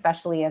thinking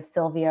especially of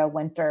Sylvia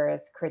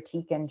Wynter's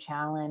critique and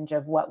challenge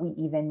of what we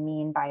even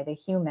mean by the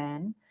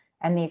human,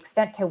 and the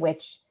extent to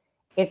which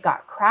it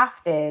got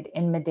crafted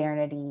in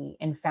modernity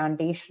in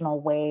foundational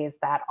ways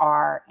that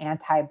are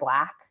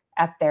anti-Black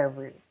at their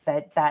root,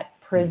 that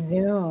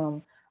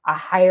presume a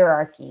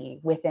hierarchy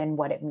within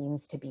what it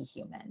means to be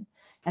human.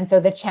 And so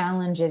the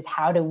challenge is,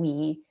 how do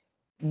we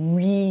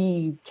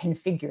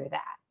reconfigure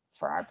that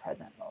for our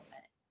present moment?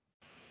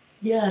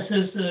 Yeah,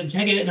 so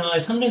Jackie, I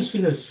sometimes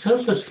feel the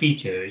surface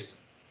features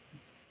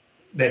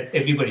that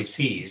everybody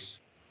sees,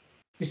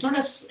 it's not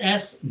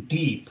as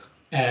deep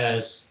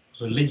as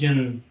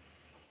religion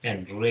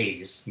and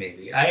race,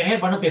 maybe. I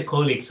had one of your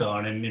colleagues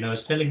on, and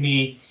was telling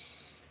me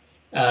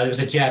there was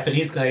a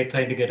Japanese guy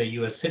trying to get a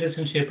U.S.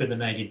 citizenship in the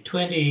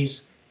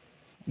 1920s.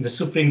 And the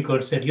Supreme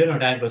Court said, "You're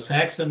not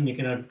Anglo-Saxon, you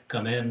cannot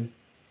come in."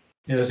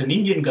 There was an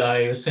Indian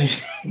guy who was trying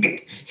to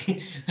get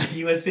a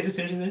U.S.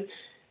 citizenship.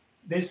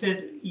 They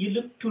said, "You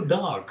look too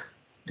dark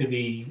to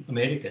be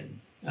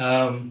American."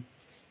 And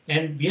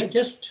we are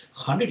just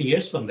 100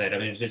 years from that. I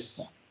mean, it's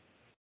just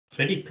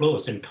pretty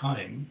close in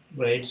time,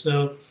 right?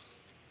 So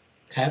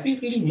have we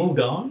really moved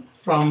on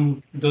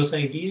from those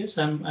ideas?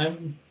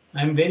 I'm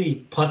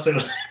very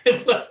puzzled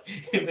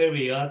where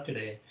we are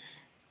today.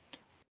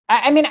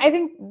 I mean, I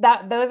think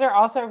that those are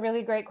also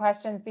really great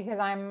questions, because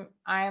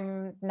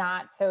I'm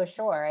not so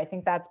sure. I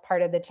think that's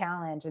part of the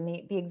challenge, and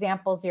the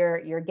examples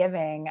you're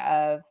giving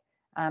of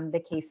the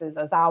cases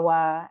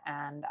Ozawa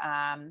and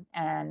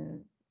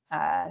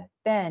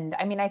Thind.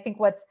 I mean, I think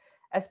what's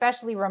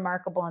especially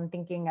remarkable in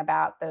thinking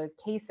about those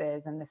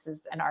cases, and this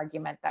is an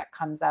argument that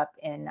comes up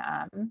in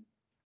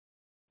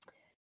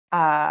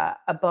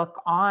a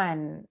book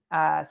on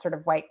sort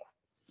of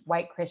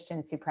white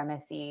Christian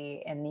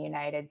supremacy in the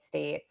United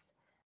States.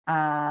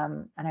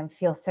 And I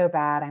feel so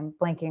bad, I'm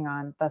blanking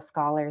on the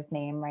scholar's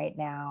name right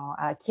now,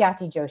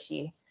 Khyati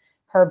Joshi,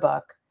 her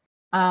book.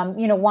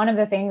 One of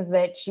the things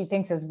that she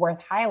thinks is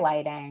worth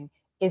highlighting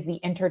is the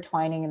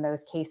intertwining in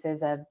those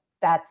cases of,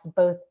 that's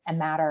both a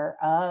matter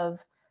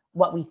of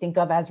what we think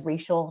of as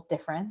racial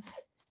difference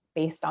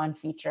based on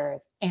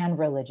features and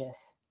religious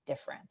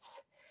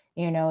difference.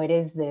 It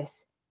is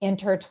this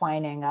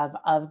intertwining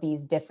of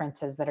these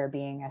differences that are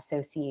being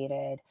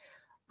associated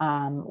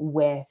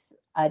with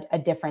a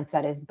difference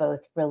that is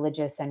both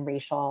religious and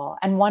racial.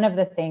 And one of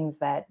the things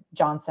that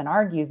Johnson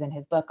argues in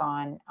his book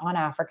on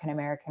African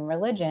American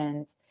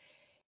religions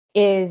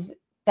is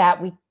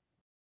that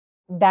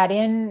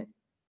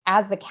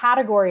as the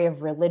category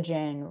of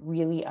religion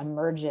really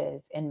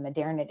emerges in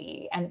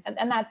modernity, and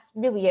that's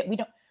really it.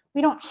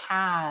 We don't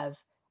have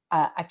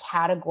a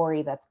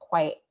category that's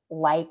quite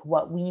like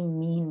what we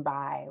mean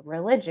by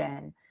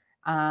religion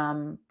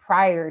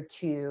prior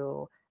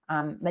to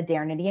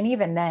modernity. And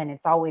even then,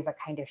 it's always a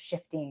kind of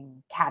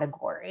shifting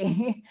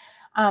category.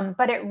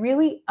 But it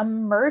really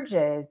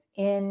emerges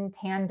in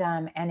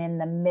tandem and in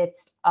the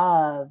midst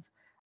of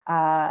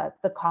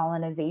the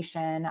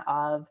colonization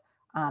of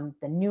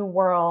the New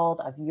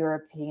World, of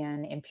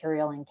European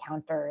imperial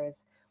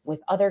encounters with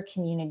other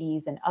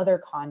communities and other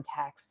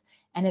contexts.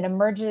 And it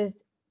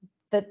emerges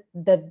that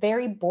the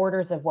very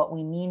borders of what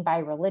we mean by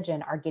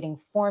religion are getting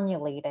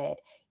formulated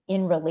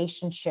in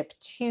relationship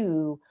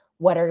to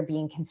what are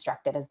being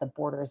constructed as the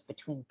borders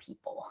between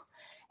people.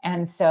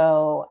 And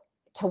so,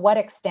 to what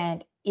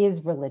extent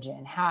is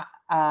religion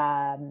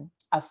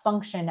a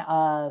function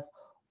of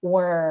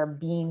or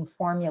being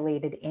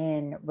formulated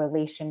in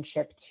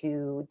relationship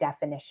to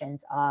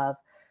definitions of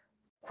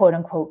quote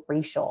unquote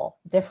racial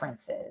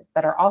differences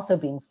that are also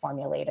being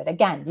formulated?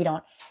 Again, we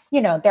don't,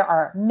 there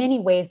are many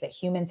ways that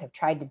humans have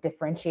tried to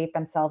differentiate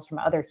themselves from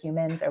other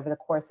humans over the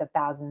course of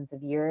thousands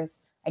of years.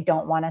 I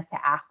don't want us to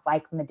act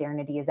like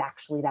modernity is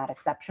actually that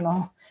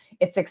exceptional.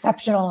 It's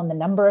exceptional in the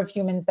number of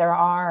humans there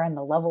are and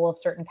the level of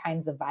certain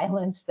kinds of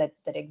violence that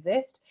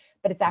exist,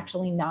 but it's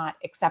actually not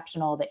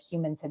exceptional that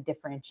humans have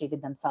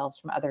differentiated themselves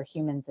from other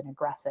humans in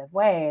aggressive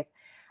ways.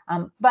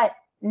 But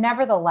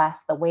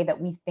nevertheless, the way that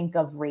we think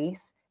of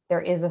race,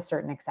 there is a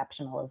certain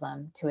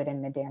exceptionalism to it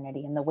in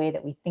modernity. In the way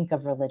that we think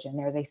of religion,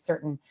 there's a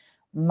certain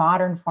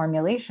modern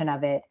formulation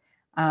of it,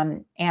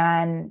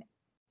 and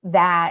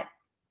that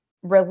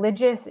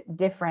religious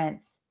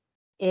difference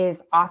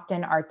is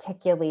often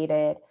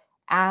articulated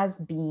as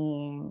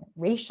being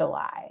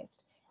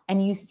racialized.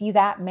 And you see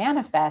that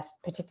manifest,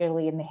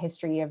 particularly in the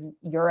history of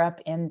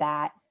Europe, in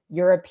that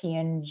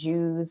European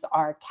Jews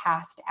are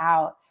cast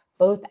out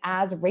both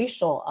as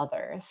racial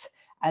others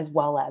as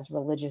well as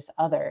religious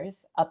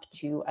others, up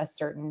to a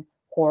certain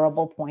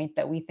horrible point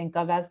that we think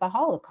of as the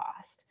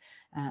Holocaust.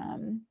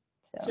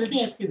 So let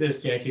me ask you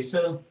this, Jackie.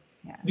 So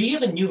yeah. We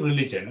have a new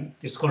religion.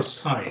 It's called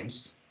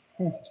science.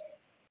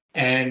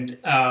 And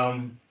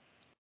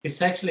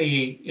it's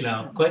actually,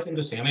 quite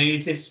interesting. I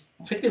mean, it's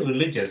pretty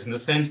religious in the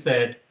sense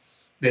that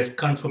there's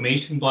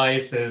confirmation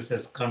biases,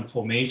 there's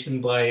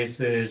conformation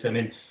biases. I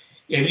mean,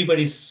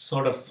 everybody's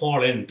sort of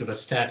fall into the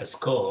status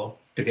quo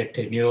to get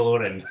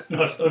tenure and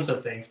all sorts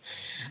of things.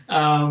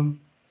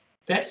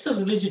 That's a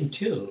religion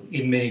too,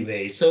 in many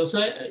ways. So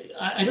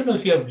I don't know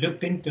if you have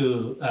looked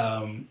into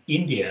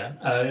India.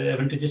 I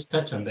want to just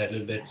touch on that a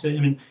little bit. So, I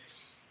mean,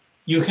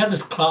 you have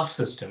this class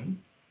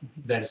system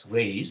that is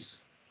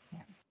race.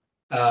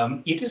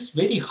 It is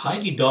very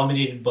highly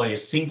dominated by a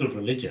single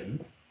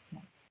religion.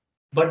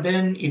 But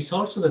then it's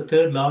also the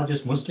third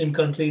largest Muslim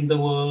country in the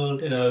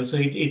world. So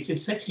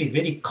it's actually a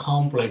very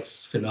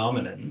complex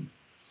phenomenon.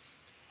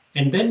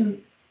 And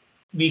then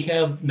we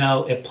have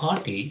now a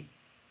party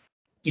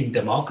in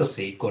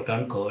democracy, quote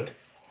unquote,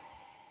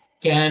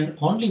 can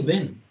only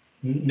win,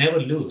 never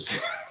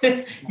lose,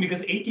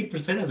 because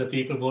 80% of the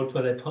people vote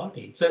for that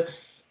party. So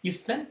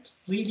is that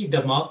really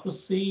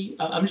democracy?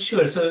 I'm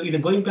sure. So,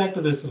 going back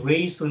to this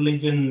race,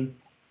 religion,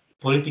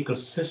 political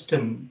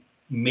system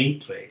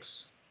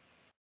matrix,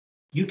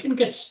 you can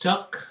get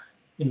stuck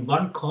in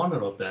one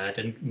corner of that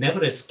and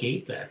never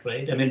escape that,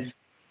 right? I mean,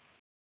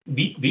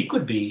 we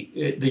could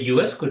be, the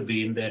US could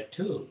be in that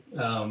too.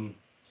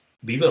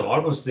 We were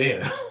almost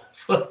there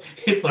for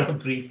a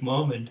brief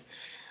moment,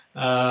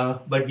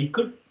 but we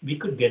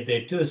could get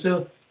there too.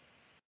 So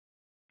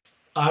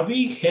are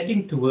we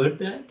heading toward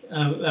that?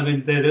 I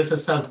mean, there's a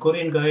South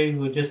Korean guy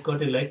who just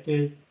got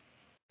elected.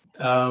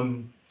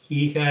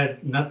 He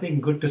had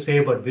nothing good to say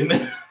about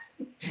women,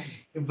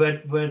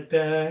 but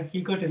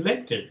he got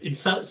elected. In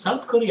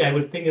South Korea, I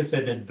would think is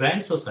an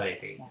advanced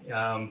society.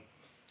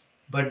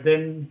 But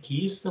then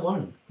he's the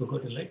one who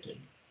got elected.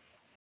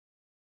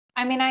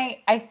 I mean,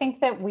 I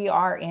think that we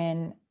are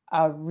in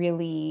a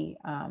really,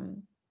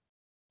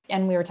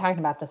 and we were talking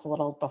about this a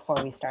little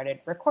before we started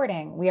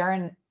recording, we are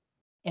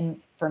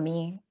in for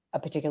me, a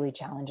particularly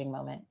challenging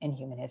moment in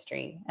human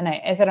history. And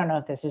I don't know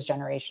if this is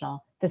generational.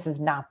 This is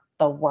not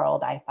the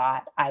world I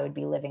thought I would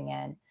be living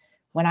in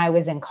when I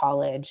was in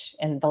college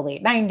in the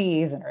late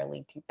 90s and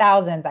early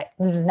 2000s.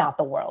 This is not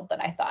the world that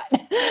I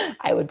thought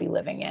I would be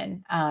living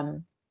in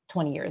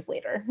 20 years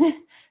later,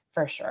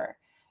 for sure.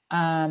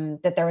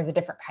 That there was a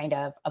different kind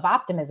of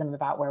optimism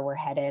about where we're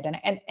headed.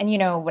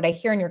 And what I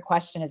hear in your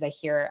question is I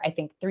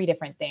think three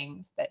different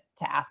things that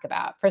to ask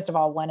about. First of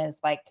all, one is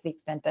like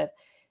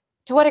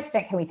to what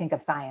extent can we think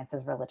of science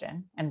as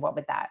religion, and what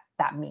would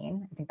that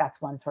mean? I think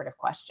that's one sort of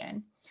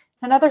question.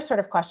 Another sort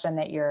of question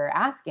that you're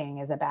asking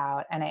is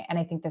about, and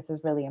I think this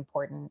is really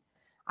important.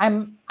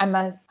 I'm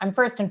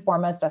first and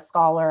foremost a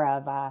scholar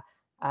of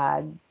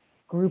a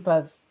group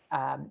of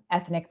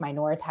ethnic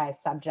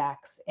minoritized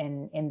subjects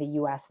in the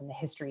US and the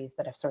histories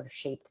that have sort of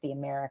shaped the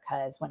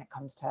Americas when it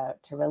comes to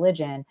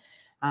religion.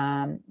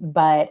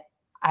 But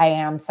I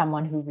am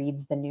someone who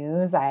reads the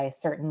news. I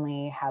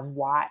certainly have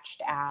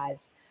watched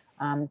as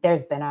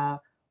there's been a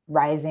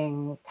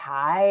rising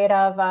tide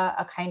of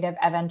a kind of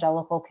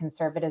evangelical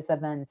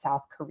conservatism in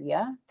South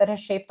Korea that has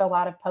shaped a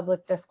lot of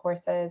public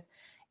discourses.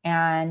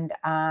 And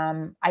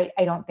I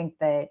don't think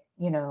that,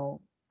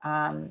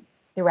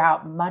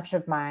 throughout much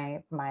of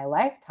my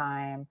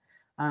lifetime,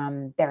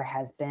 there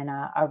has been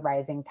a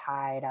rising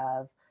tide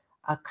of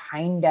a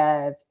kind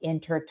of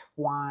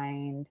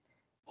intertwined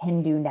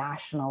Hindu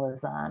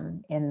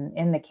nationalism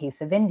in the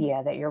case of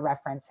India that you're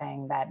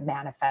referencing, that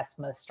manifests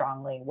most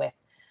strongly with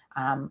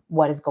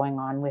what is going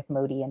on with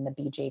Modi and the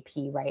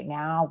BJP right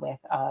now,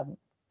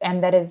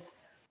 and that is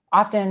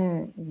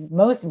often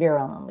most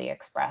virulently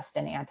expressed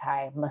in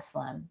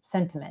anti-Muslim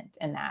sentiment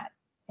in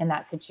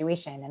that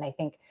situation. And I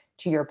think,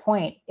 to your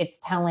point, it's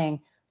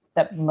telling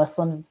that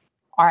Muslims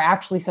are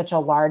actually such a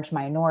large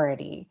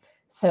minority.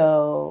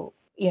 So,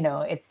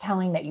 it's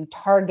telling that you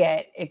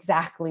target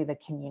exactly the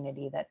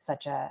community that's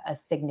such a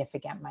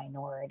significant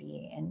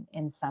minority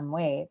in some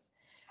ways.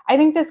 I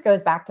think this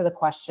goes back to the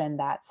question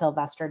that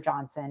Sylvester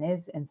Johnson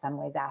is in some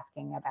ways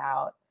asking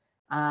about,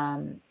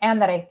 and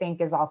that I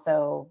think is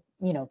also,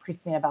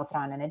 Cristina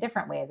Beltran in a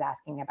different way is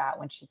asking about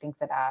when she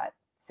thinks about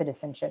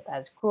citizenship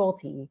as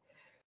cruelty,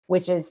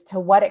 which is, to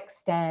what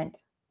extent,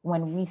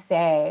 when we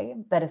say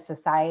that a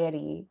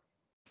society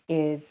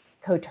is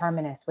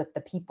coterminous with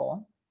the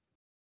people,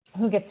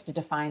 who gets to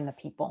define the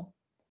people?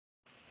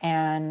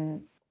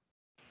 And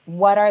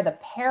what are the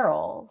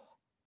perils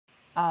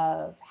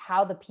of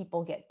how the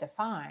people get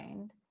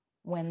defined,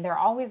 when there are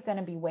always going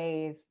to be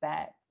ways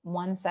that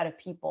one set of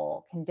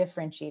people can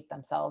differentiate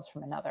themselves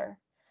from another,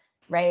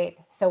 right?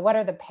 So what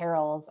are the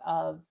perils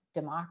of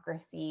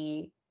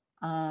democracy,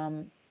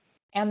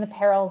 and the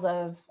perils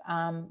of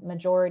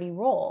majority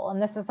rule?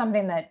 And this is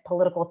something that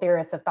political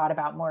theorists have thought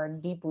about more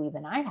deeply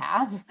than I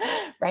have,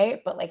 right?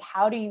 But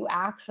how do you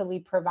actually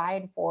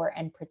provide for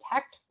and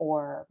protect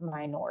for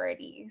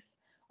minorities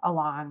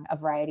along a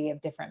variety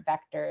of different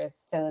vectors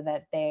so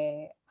that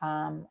they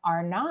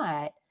are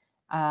not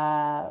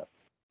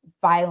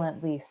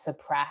violently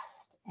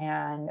suppressed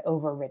and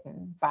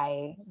overridden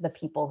by the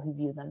people who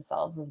view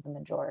themselves as the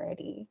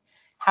majority?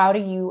 How do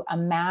you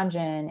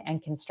imagine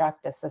and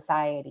construct a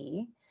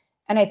society?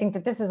 And I think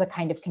that this is a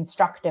kind of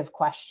constructive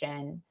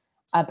question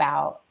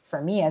about,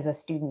 for me as a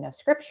student of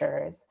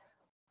scriptures,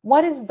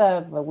 what is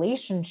the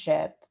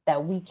relationship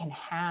that we can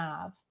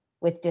have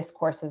with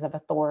discourses of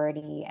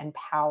authority and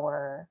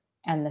power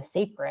and the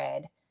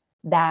sacred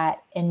that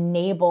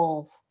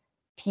enables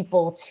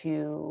people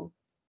to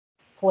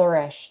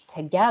flourish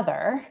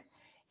together,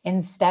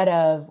 instead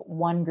of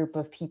one group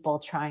of people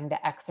trying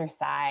to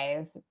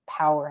exercise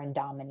power and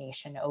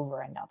domination over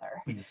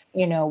another?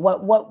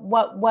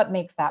 What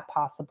makes that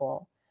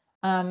possible?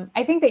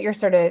 I think that you're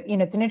sort of,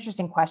 it's an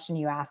interesting question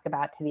you ask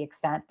about, to the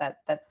extent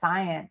that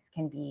science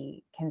can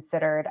be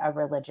considered a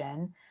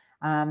religion.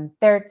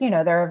 There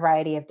are a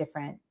variety of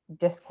different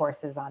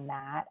discourses on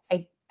that.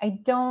 I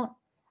don't,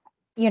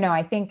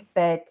 I think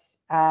that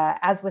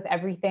as with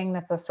everything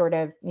that's a sort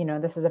of,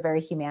 this is a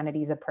very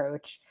humanities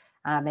approach.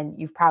 And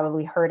you've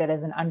probably heard it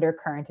as an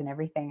undercurrent in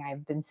everything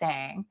I've been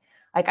saying.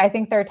 I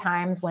think there are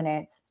times when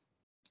it's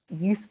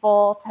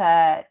useful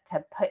to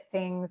put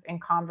things in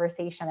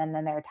conversation, and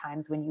then there are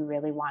times when you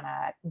really want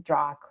to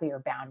draw clear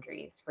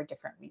boundaries for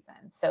different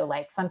reasons. So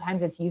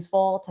sometimes it's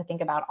useful to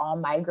think about all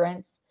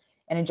migrants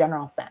in a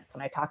general sense.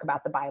 When I talk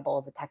about the Bible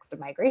as a text of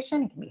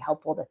migration, it can be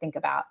helpful to think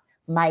about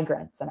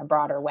migrants in a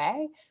broader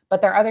way.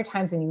 But there are other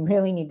times when you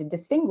really need to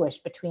distinguish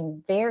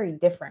between very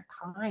different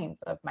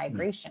kinds of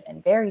migration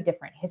and very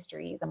different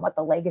histories, and what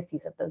the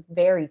legacies of those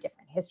very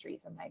different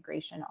histories of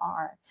migration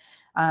are.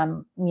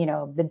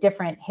 The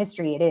different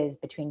history it is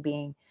between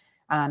being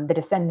the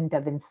descendant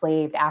of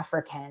enslaved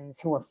Africans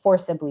who were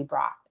forcibly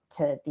brought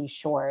to these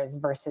shores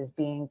versus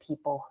being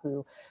people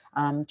who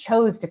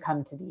chose to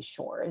come to these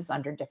shores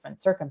under different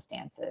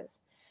circumstances.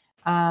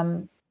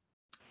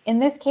 In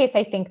this case,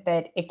 I think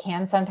that it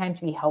can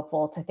sometimes be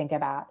helpful to think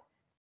about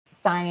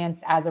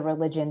science as a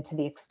religion, to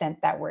the extent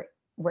that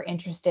we're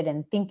interested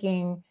in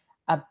thinking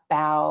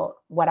about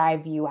what I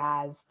view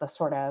as the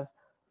sort of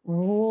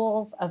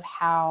rules of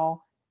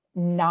how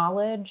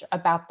knowledge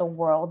about the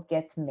world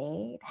gets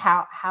made.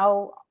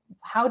 How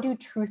do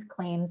truth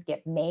claims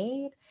get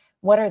made?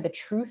 What are the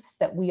truths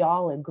that we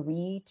all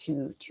agree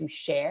to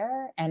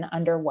share, and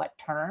under what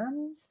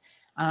terms?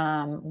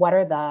 What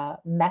are the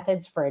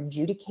methods for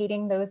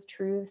adjudicating those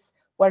truths?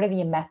 What are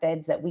the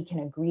methods that we can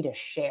agree to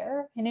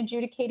share in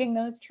adjudicating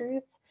those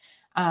truths?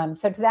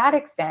 So to that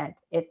extent,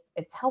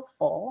 it's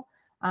helpful.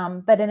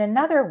 But in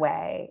another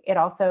way, it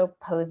also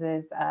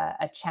poses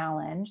a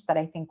challenge that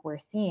I think we're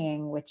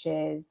seeing, which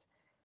is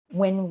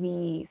when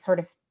we sort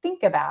of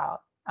think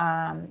about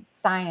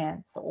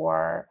science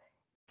or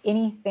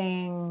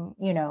anything,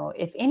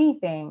 if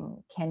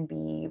anything can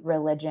be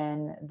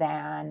religion,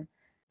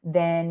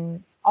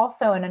 then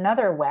also in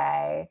another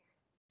way,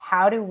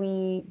 how do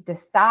we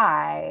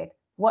decide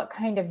what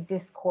kind of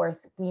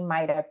discourse we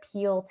might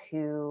appeal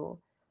to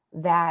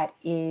that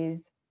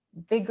is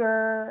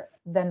bigger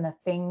than the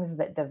things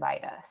that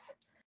divide us?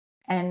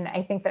 And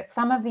I think that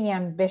some of the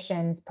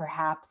ambitions,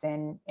 perhaps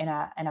in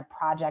a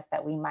project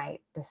that we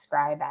might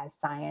describe as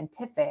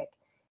scientific,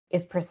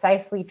 is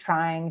precisely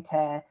trying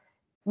to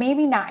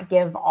maybe not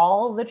give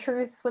all the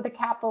truths with a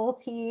capital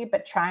T,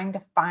 but trying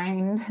to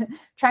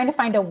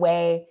find a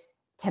way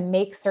to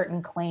make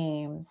certain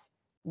claims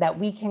that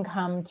we can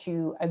come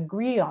to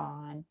agree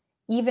on,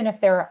 even if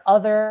there are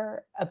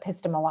other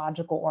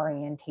epistemological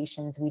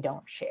orientations we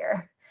don't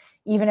share,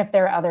 even if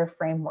there are other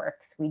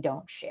frameworks we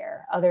don't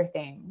share, other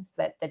things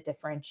that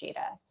differentiate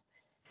us.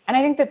 And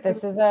I think that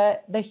this is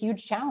the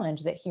huge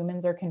challenge that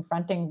humans are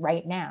confronting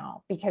right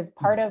now, because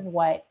part of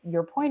what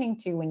you're pointing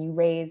to when you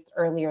raised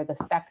earlier the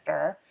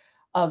specter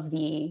of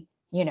the,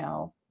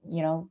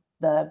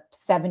 the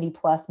 70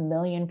 plus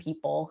million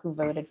people who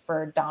voted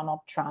for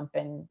Donald Trump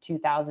in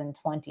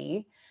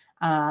 2020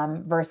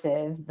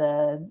 versus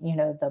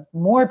the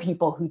more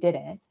people who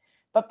didn't.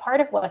 But part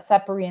of what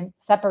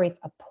separates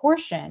a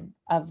portion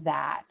of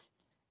that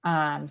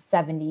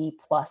 70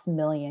 plus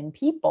million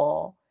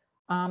people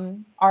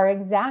are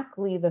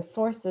exactly the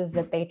sources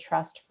that they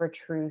trust for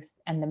truth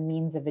and the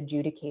means of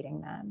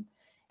adjudicating them.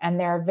 And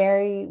there are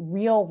very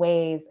real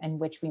ways in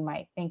which we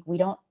might think we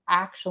don't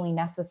actually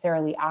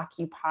necessarily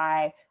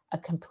occupy a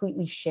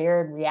completely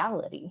shared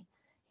reality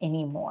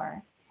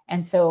anymore.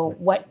 And so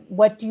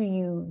what do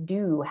you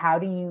do? How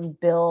do you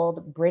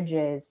build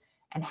bridges?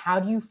 And how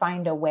do you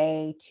find a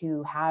way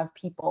to have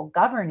people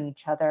govern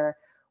each other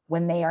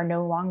when they are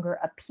no longer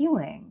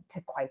appealing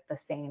to quite the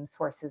same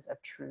sources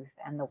of truth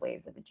and the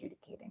ways of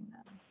adjudicating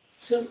them?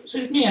 So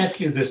let me ask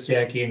you this,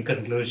 Jackie, in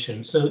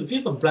conclusion. So if you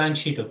have a blank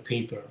sheet of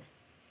paper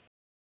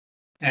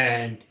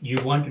and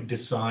you want to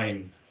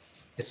design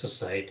a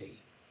society,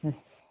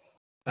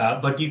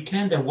 but you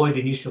can't avoid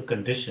initial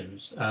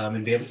conditions.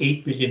 And we have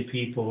 8 billion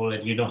people,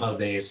 and you know how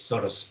they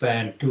sort of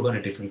span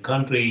 200 different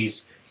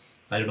countries.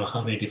 I don't know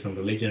how many different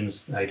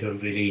religions. I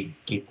don't really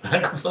keep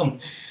track of them.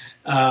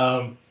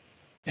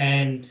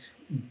 And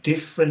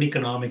different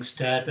economic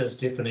status,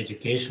 different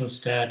educational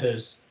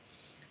status.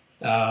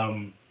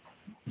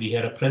 We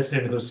had a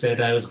president who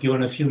said, I was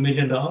given a few $1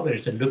 million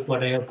and look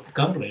what I have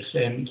accomplished.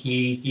 And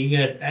he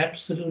had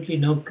absolutely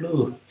no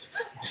clue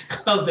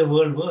how the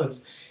world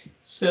works.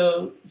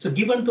 So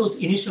given those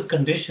initial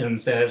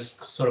conditions as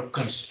sort of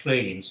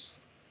constraints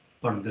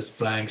on this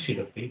blank sheet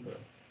of paper,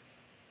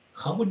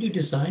 how would you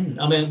design?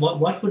 I mean,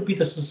 what would be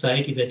the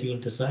society that you'll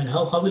design?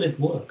 How will it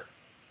work?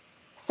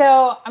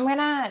 So I'm going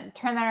to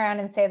turn that around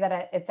and say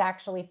that it's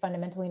actually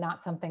fundamentally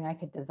not something I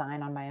could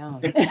design on my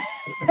own.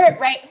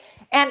 Right.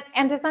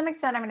 And to some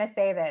extent, I'm going to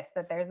say this,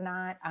 that there's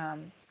not,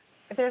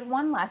 if there's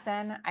one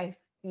lesson I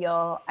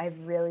feel I've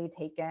really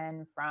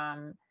taken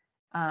from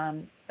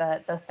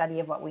the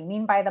study of what we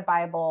mean by the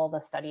Bible, the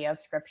study of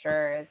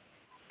scriptures,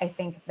 I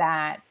think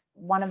that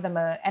one of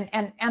the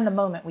and the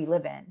moment we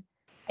live in,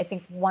 I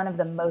think one of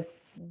the most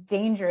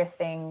dangerous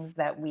things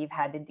that we've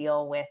had to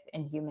deal with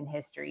in human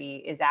history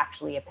is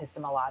actually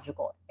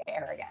epistemological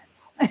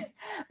arrogance.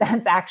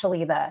 That's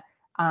actually the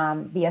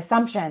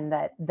assumption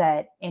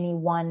that any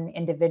one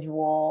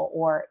individual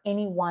or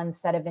any one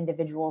set of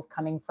individuals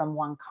coming from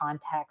one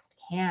context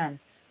can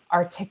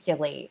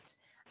articulate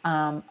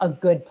a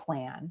good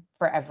plan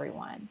for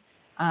everyone.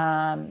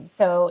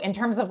 So in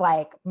terms of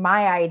like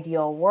my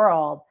ideal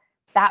world,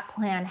 that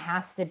plan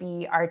has to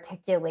be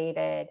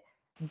articulated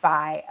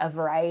by a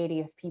variety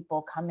of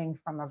people coming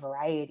from a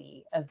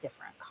variety of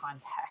different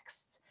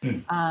contexts.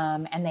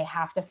 And they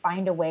have to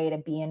find a way to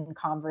be in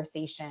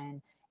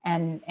conversation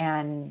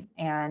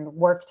and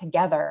work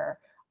together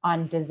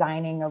on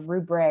designing a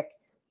rubric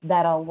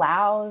that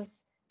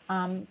allows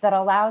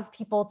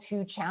people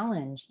to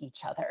challenge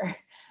each other.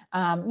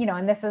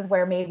 And this is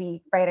where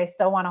maybe, right, I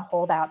still want to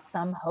hold out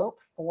some hope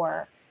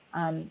for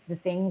the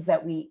things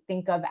that we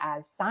think of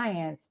as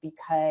science,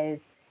 because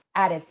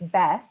at its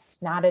best,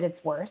 not at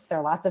its worst, there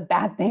are lots of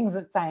bad things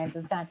that science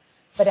has done,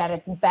 but at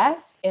its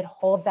best, it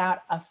holds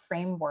out a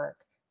framework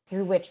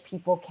through which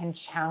people can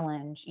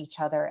challenge each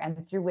other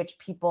and through which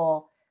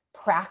people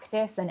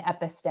practice an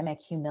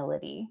epistemic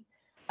humility,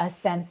 a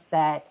sense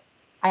that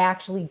I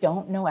actually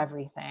don't know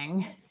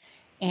everything.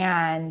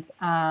 And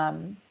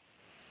I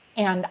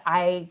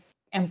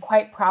am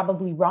quite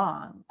probably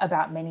wrong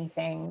about many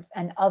things,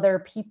 and other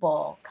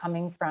people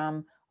coming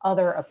from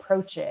other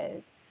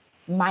approaches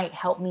might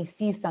help me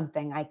see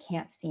something I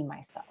can't see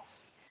myself.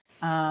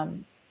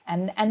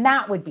 And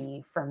that would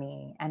be, for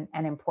me,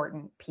 an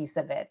important piece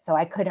of it. So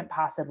I couldn't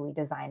possibly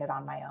design it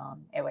on my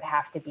own. It would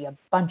have to be a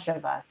bunch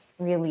of us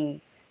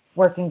really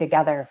working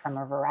together from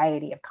a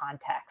variety of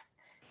contexts.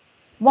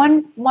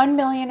 One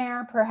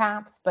millionaire,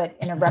 perhaps, but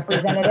in a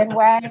representative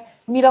way.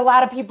 We need a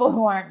lot of people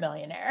who aren't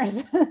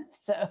millionaires.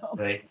 So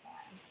right.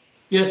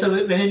 Yeah.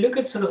 So when you look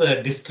at sort of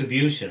a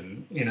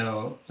distribution,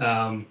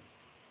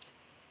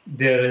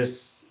 there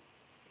is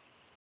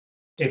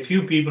a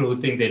few people who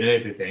think they know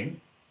everything.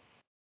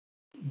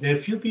 There are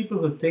a few people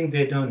who think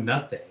they know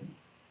nothing.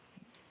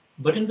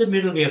 But in the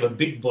middle, we have a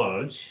big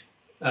bulge,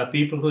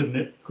 people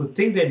who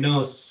think they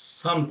know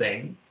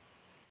something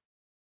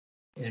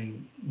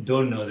and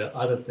don't know the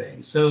other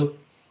thing. So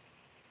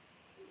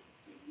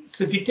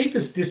if you take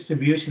this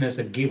distribution as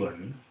a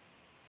given,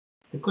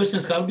 the question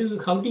is how do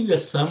you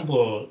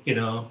assemble,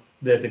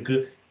 the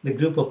group? the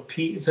group of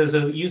people.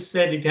 So you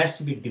said it has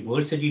to be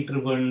diversity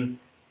driven.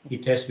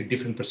 It has to be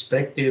different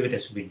perspective. It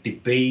has to be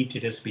debate.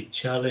 It has to be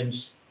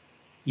challenge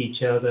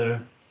each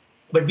other.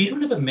 But we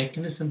don't have a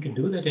mechanism to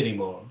do that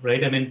anymore,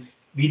 right? I mean,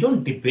 we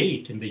don't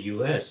debate in the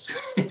U.S.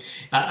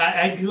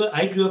 I grew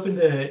up in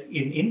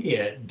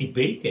India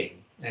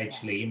debating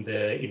actually in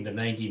the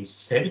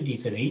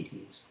 1970s and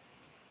 80s.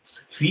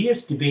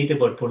 Fierce debate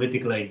about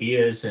political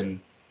ideas and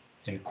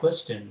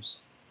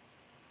questions.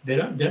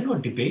 There are no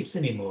debates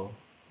anymore.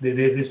 There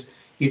is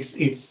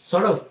it's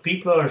sort of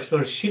people are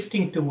sort of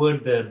shifting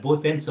toward the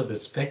both ends of the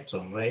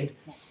spectrum, right?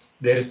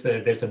 There's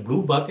a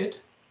blue bucket,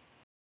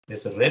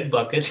 there's a red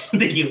bucket in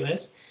the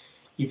US.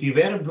 If you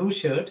wear a blue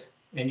shirt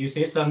and you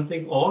say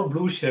something, all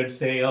blue shirts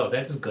say, oh,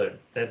 that is good.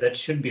 That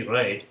should be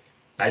right.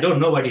 I don't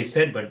know what he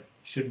said, but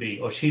should be,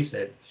 or she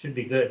said, should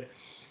be good.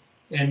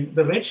 And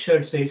the red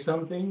shirt says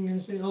something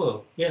and say,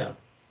 oh, yeah,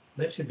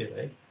 that should be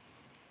right.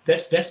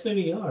 That's where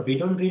we are. We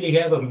don't really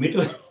have a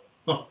middle.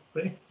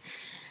 Right?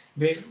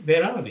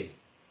 Where are we?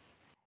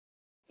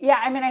 Yeah,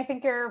 I mean, I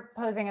think you're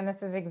posing, and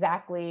this is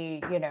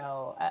exactly,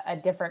 a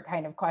different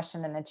kind of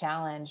question and a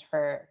challenge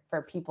for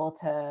people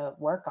to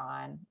work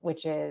on,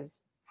 which is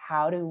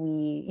how do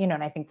we,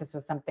 and I think this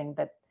is something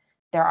that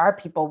there are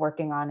people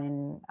working on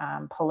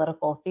in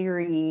political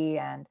theory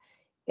and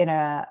in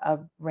a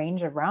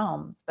range of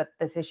realms. But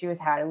this issue is,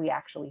 how do we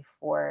actually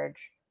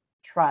forge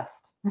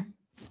trust?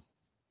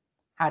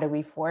 How do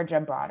we forge a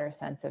broader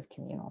sense of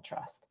communal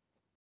trust?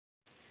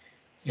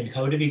 And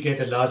how do we get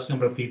a large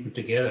number of people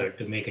together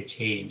to make a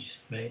change,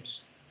 right?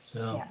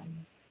 So,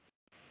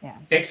 yeah.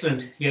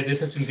 Excellent. Yeah, this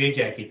has been great,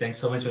 Jackie. Thanks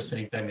so much for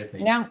spending time with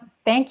me. No,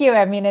 thank you.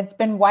 I mean, it's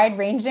been wide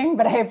ranging,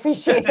 but I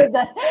appreciated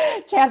the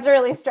chance to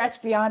really stretch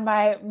beyond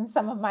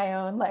some of my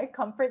own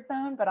comfort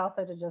zone, but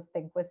also to just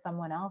think with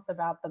someone else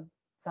about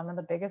some of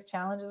the biggest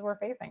challenges we're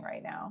facing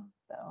right now.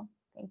 So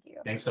thank you.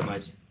 Thanks so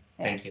much.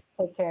 Thank you.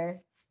 Take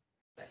care.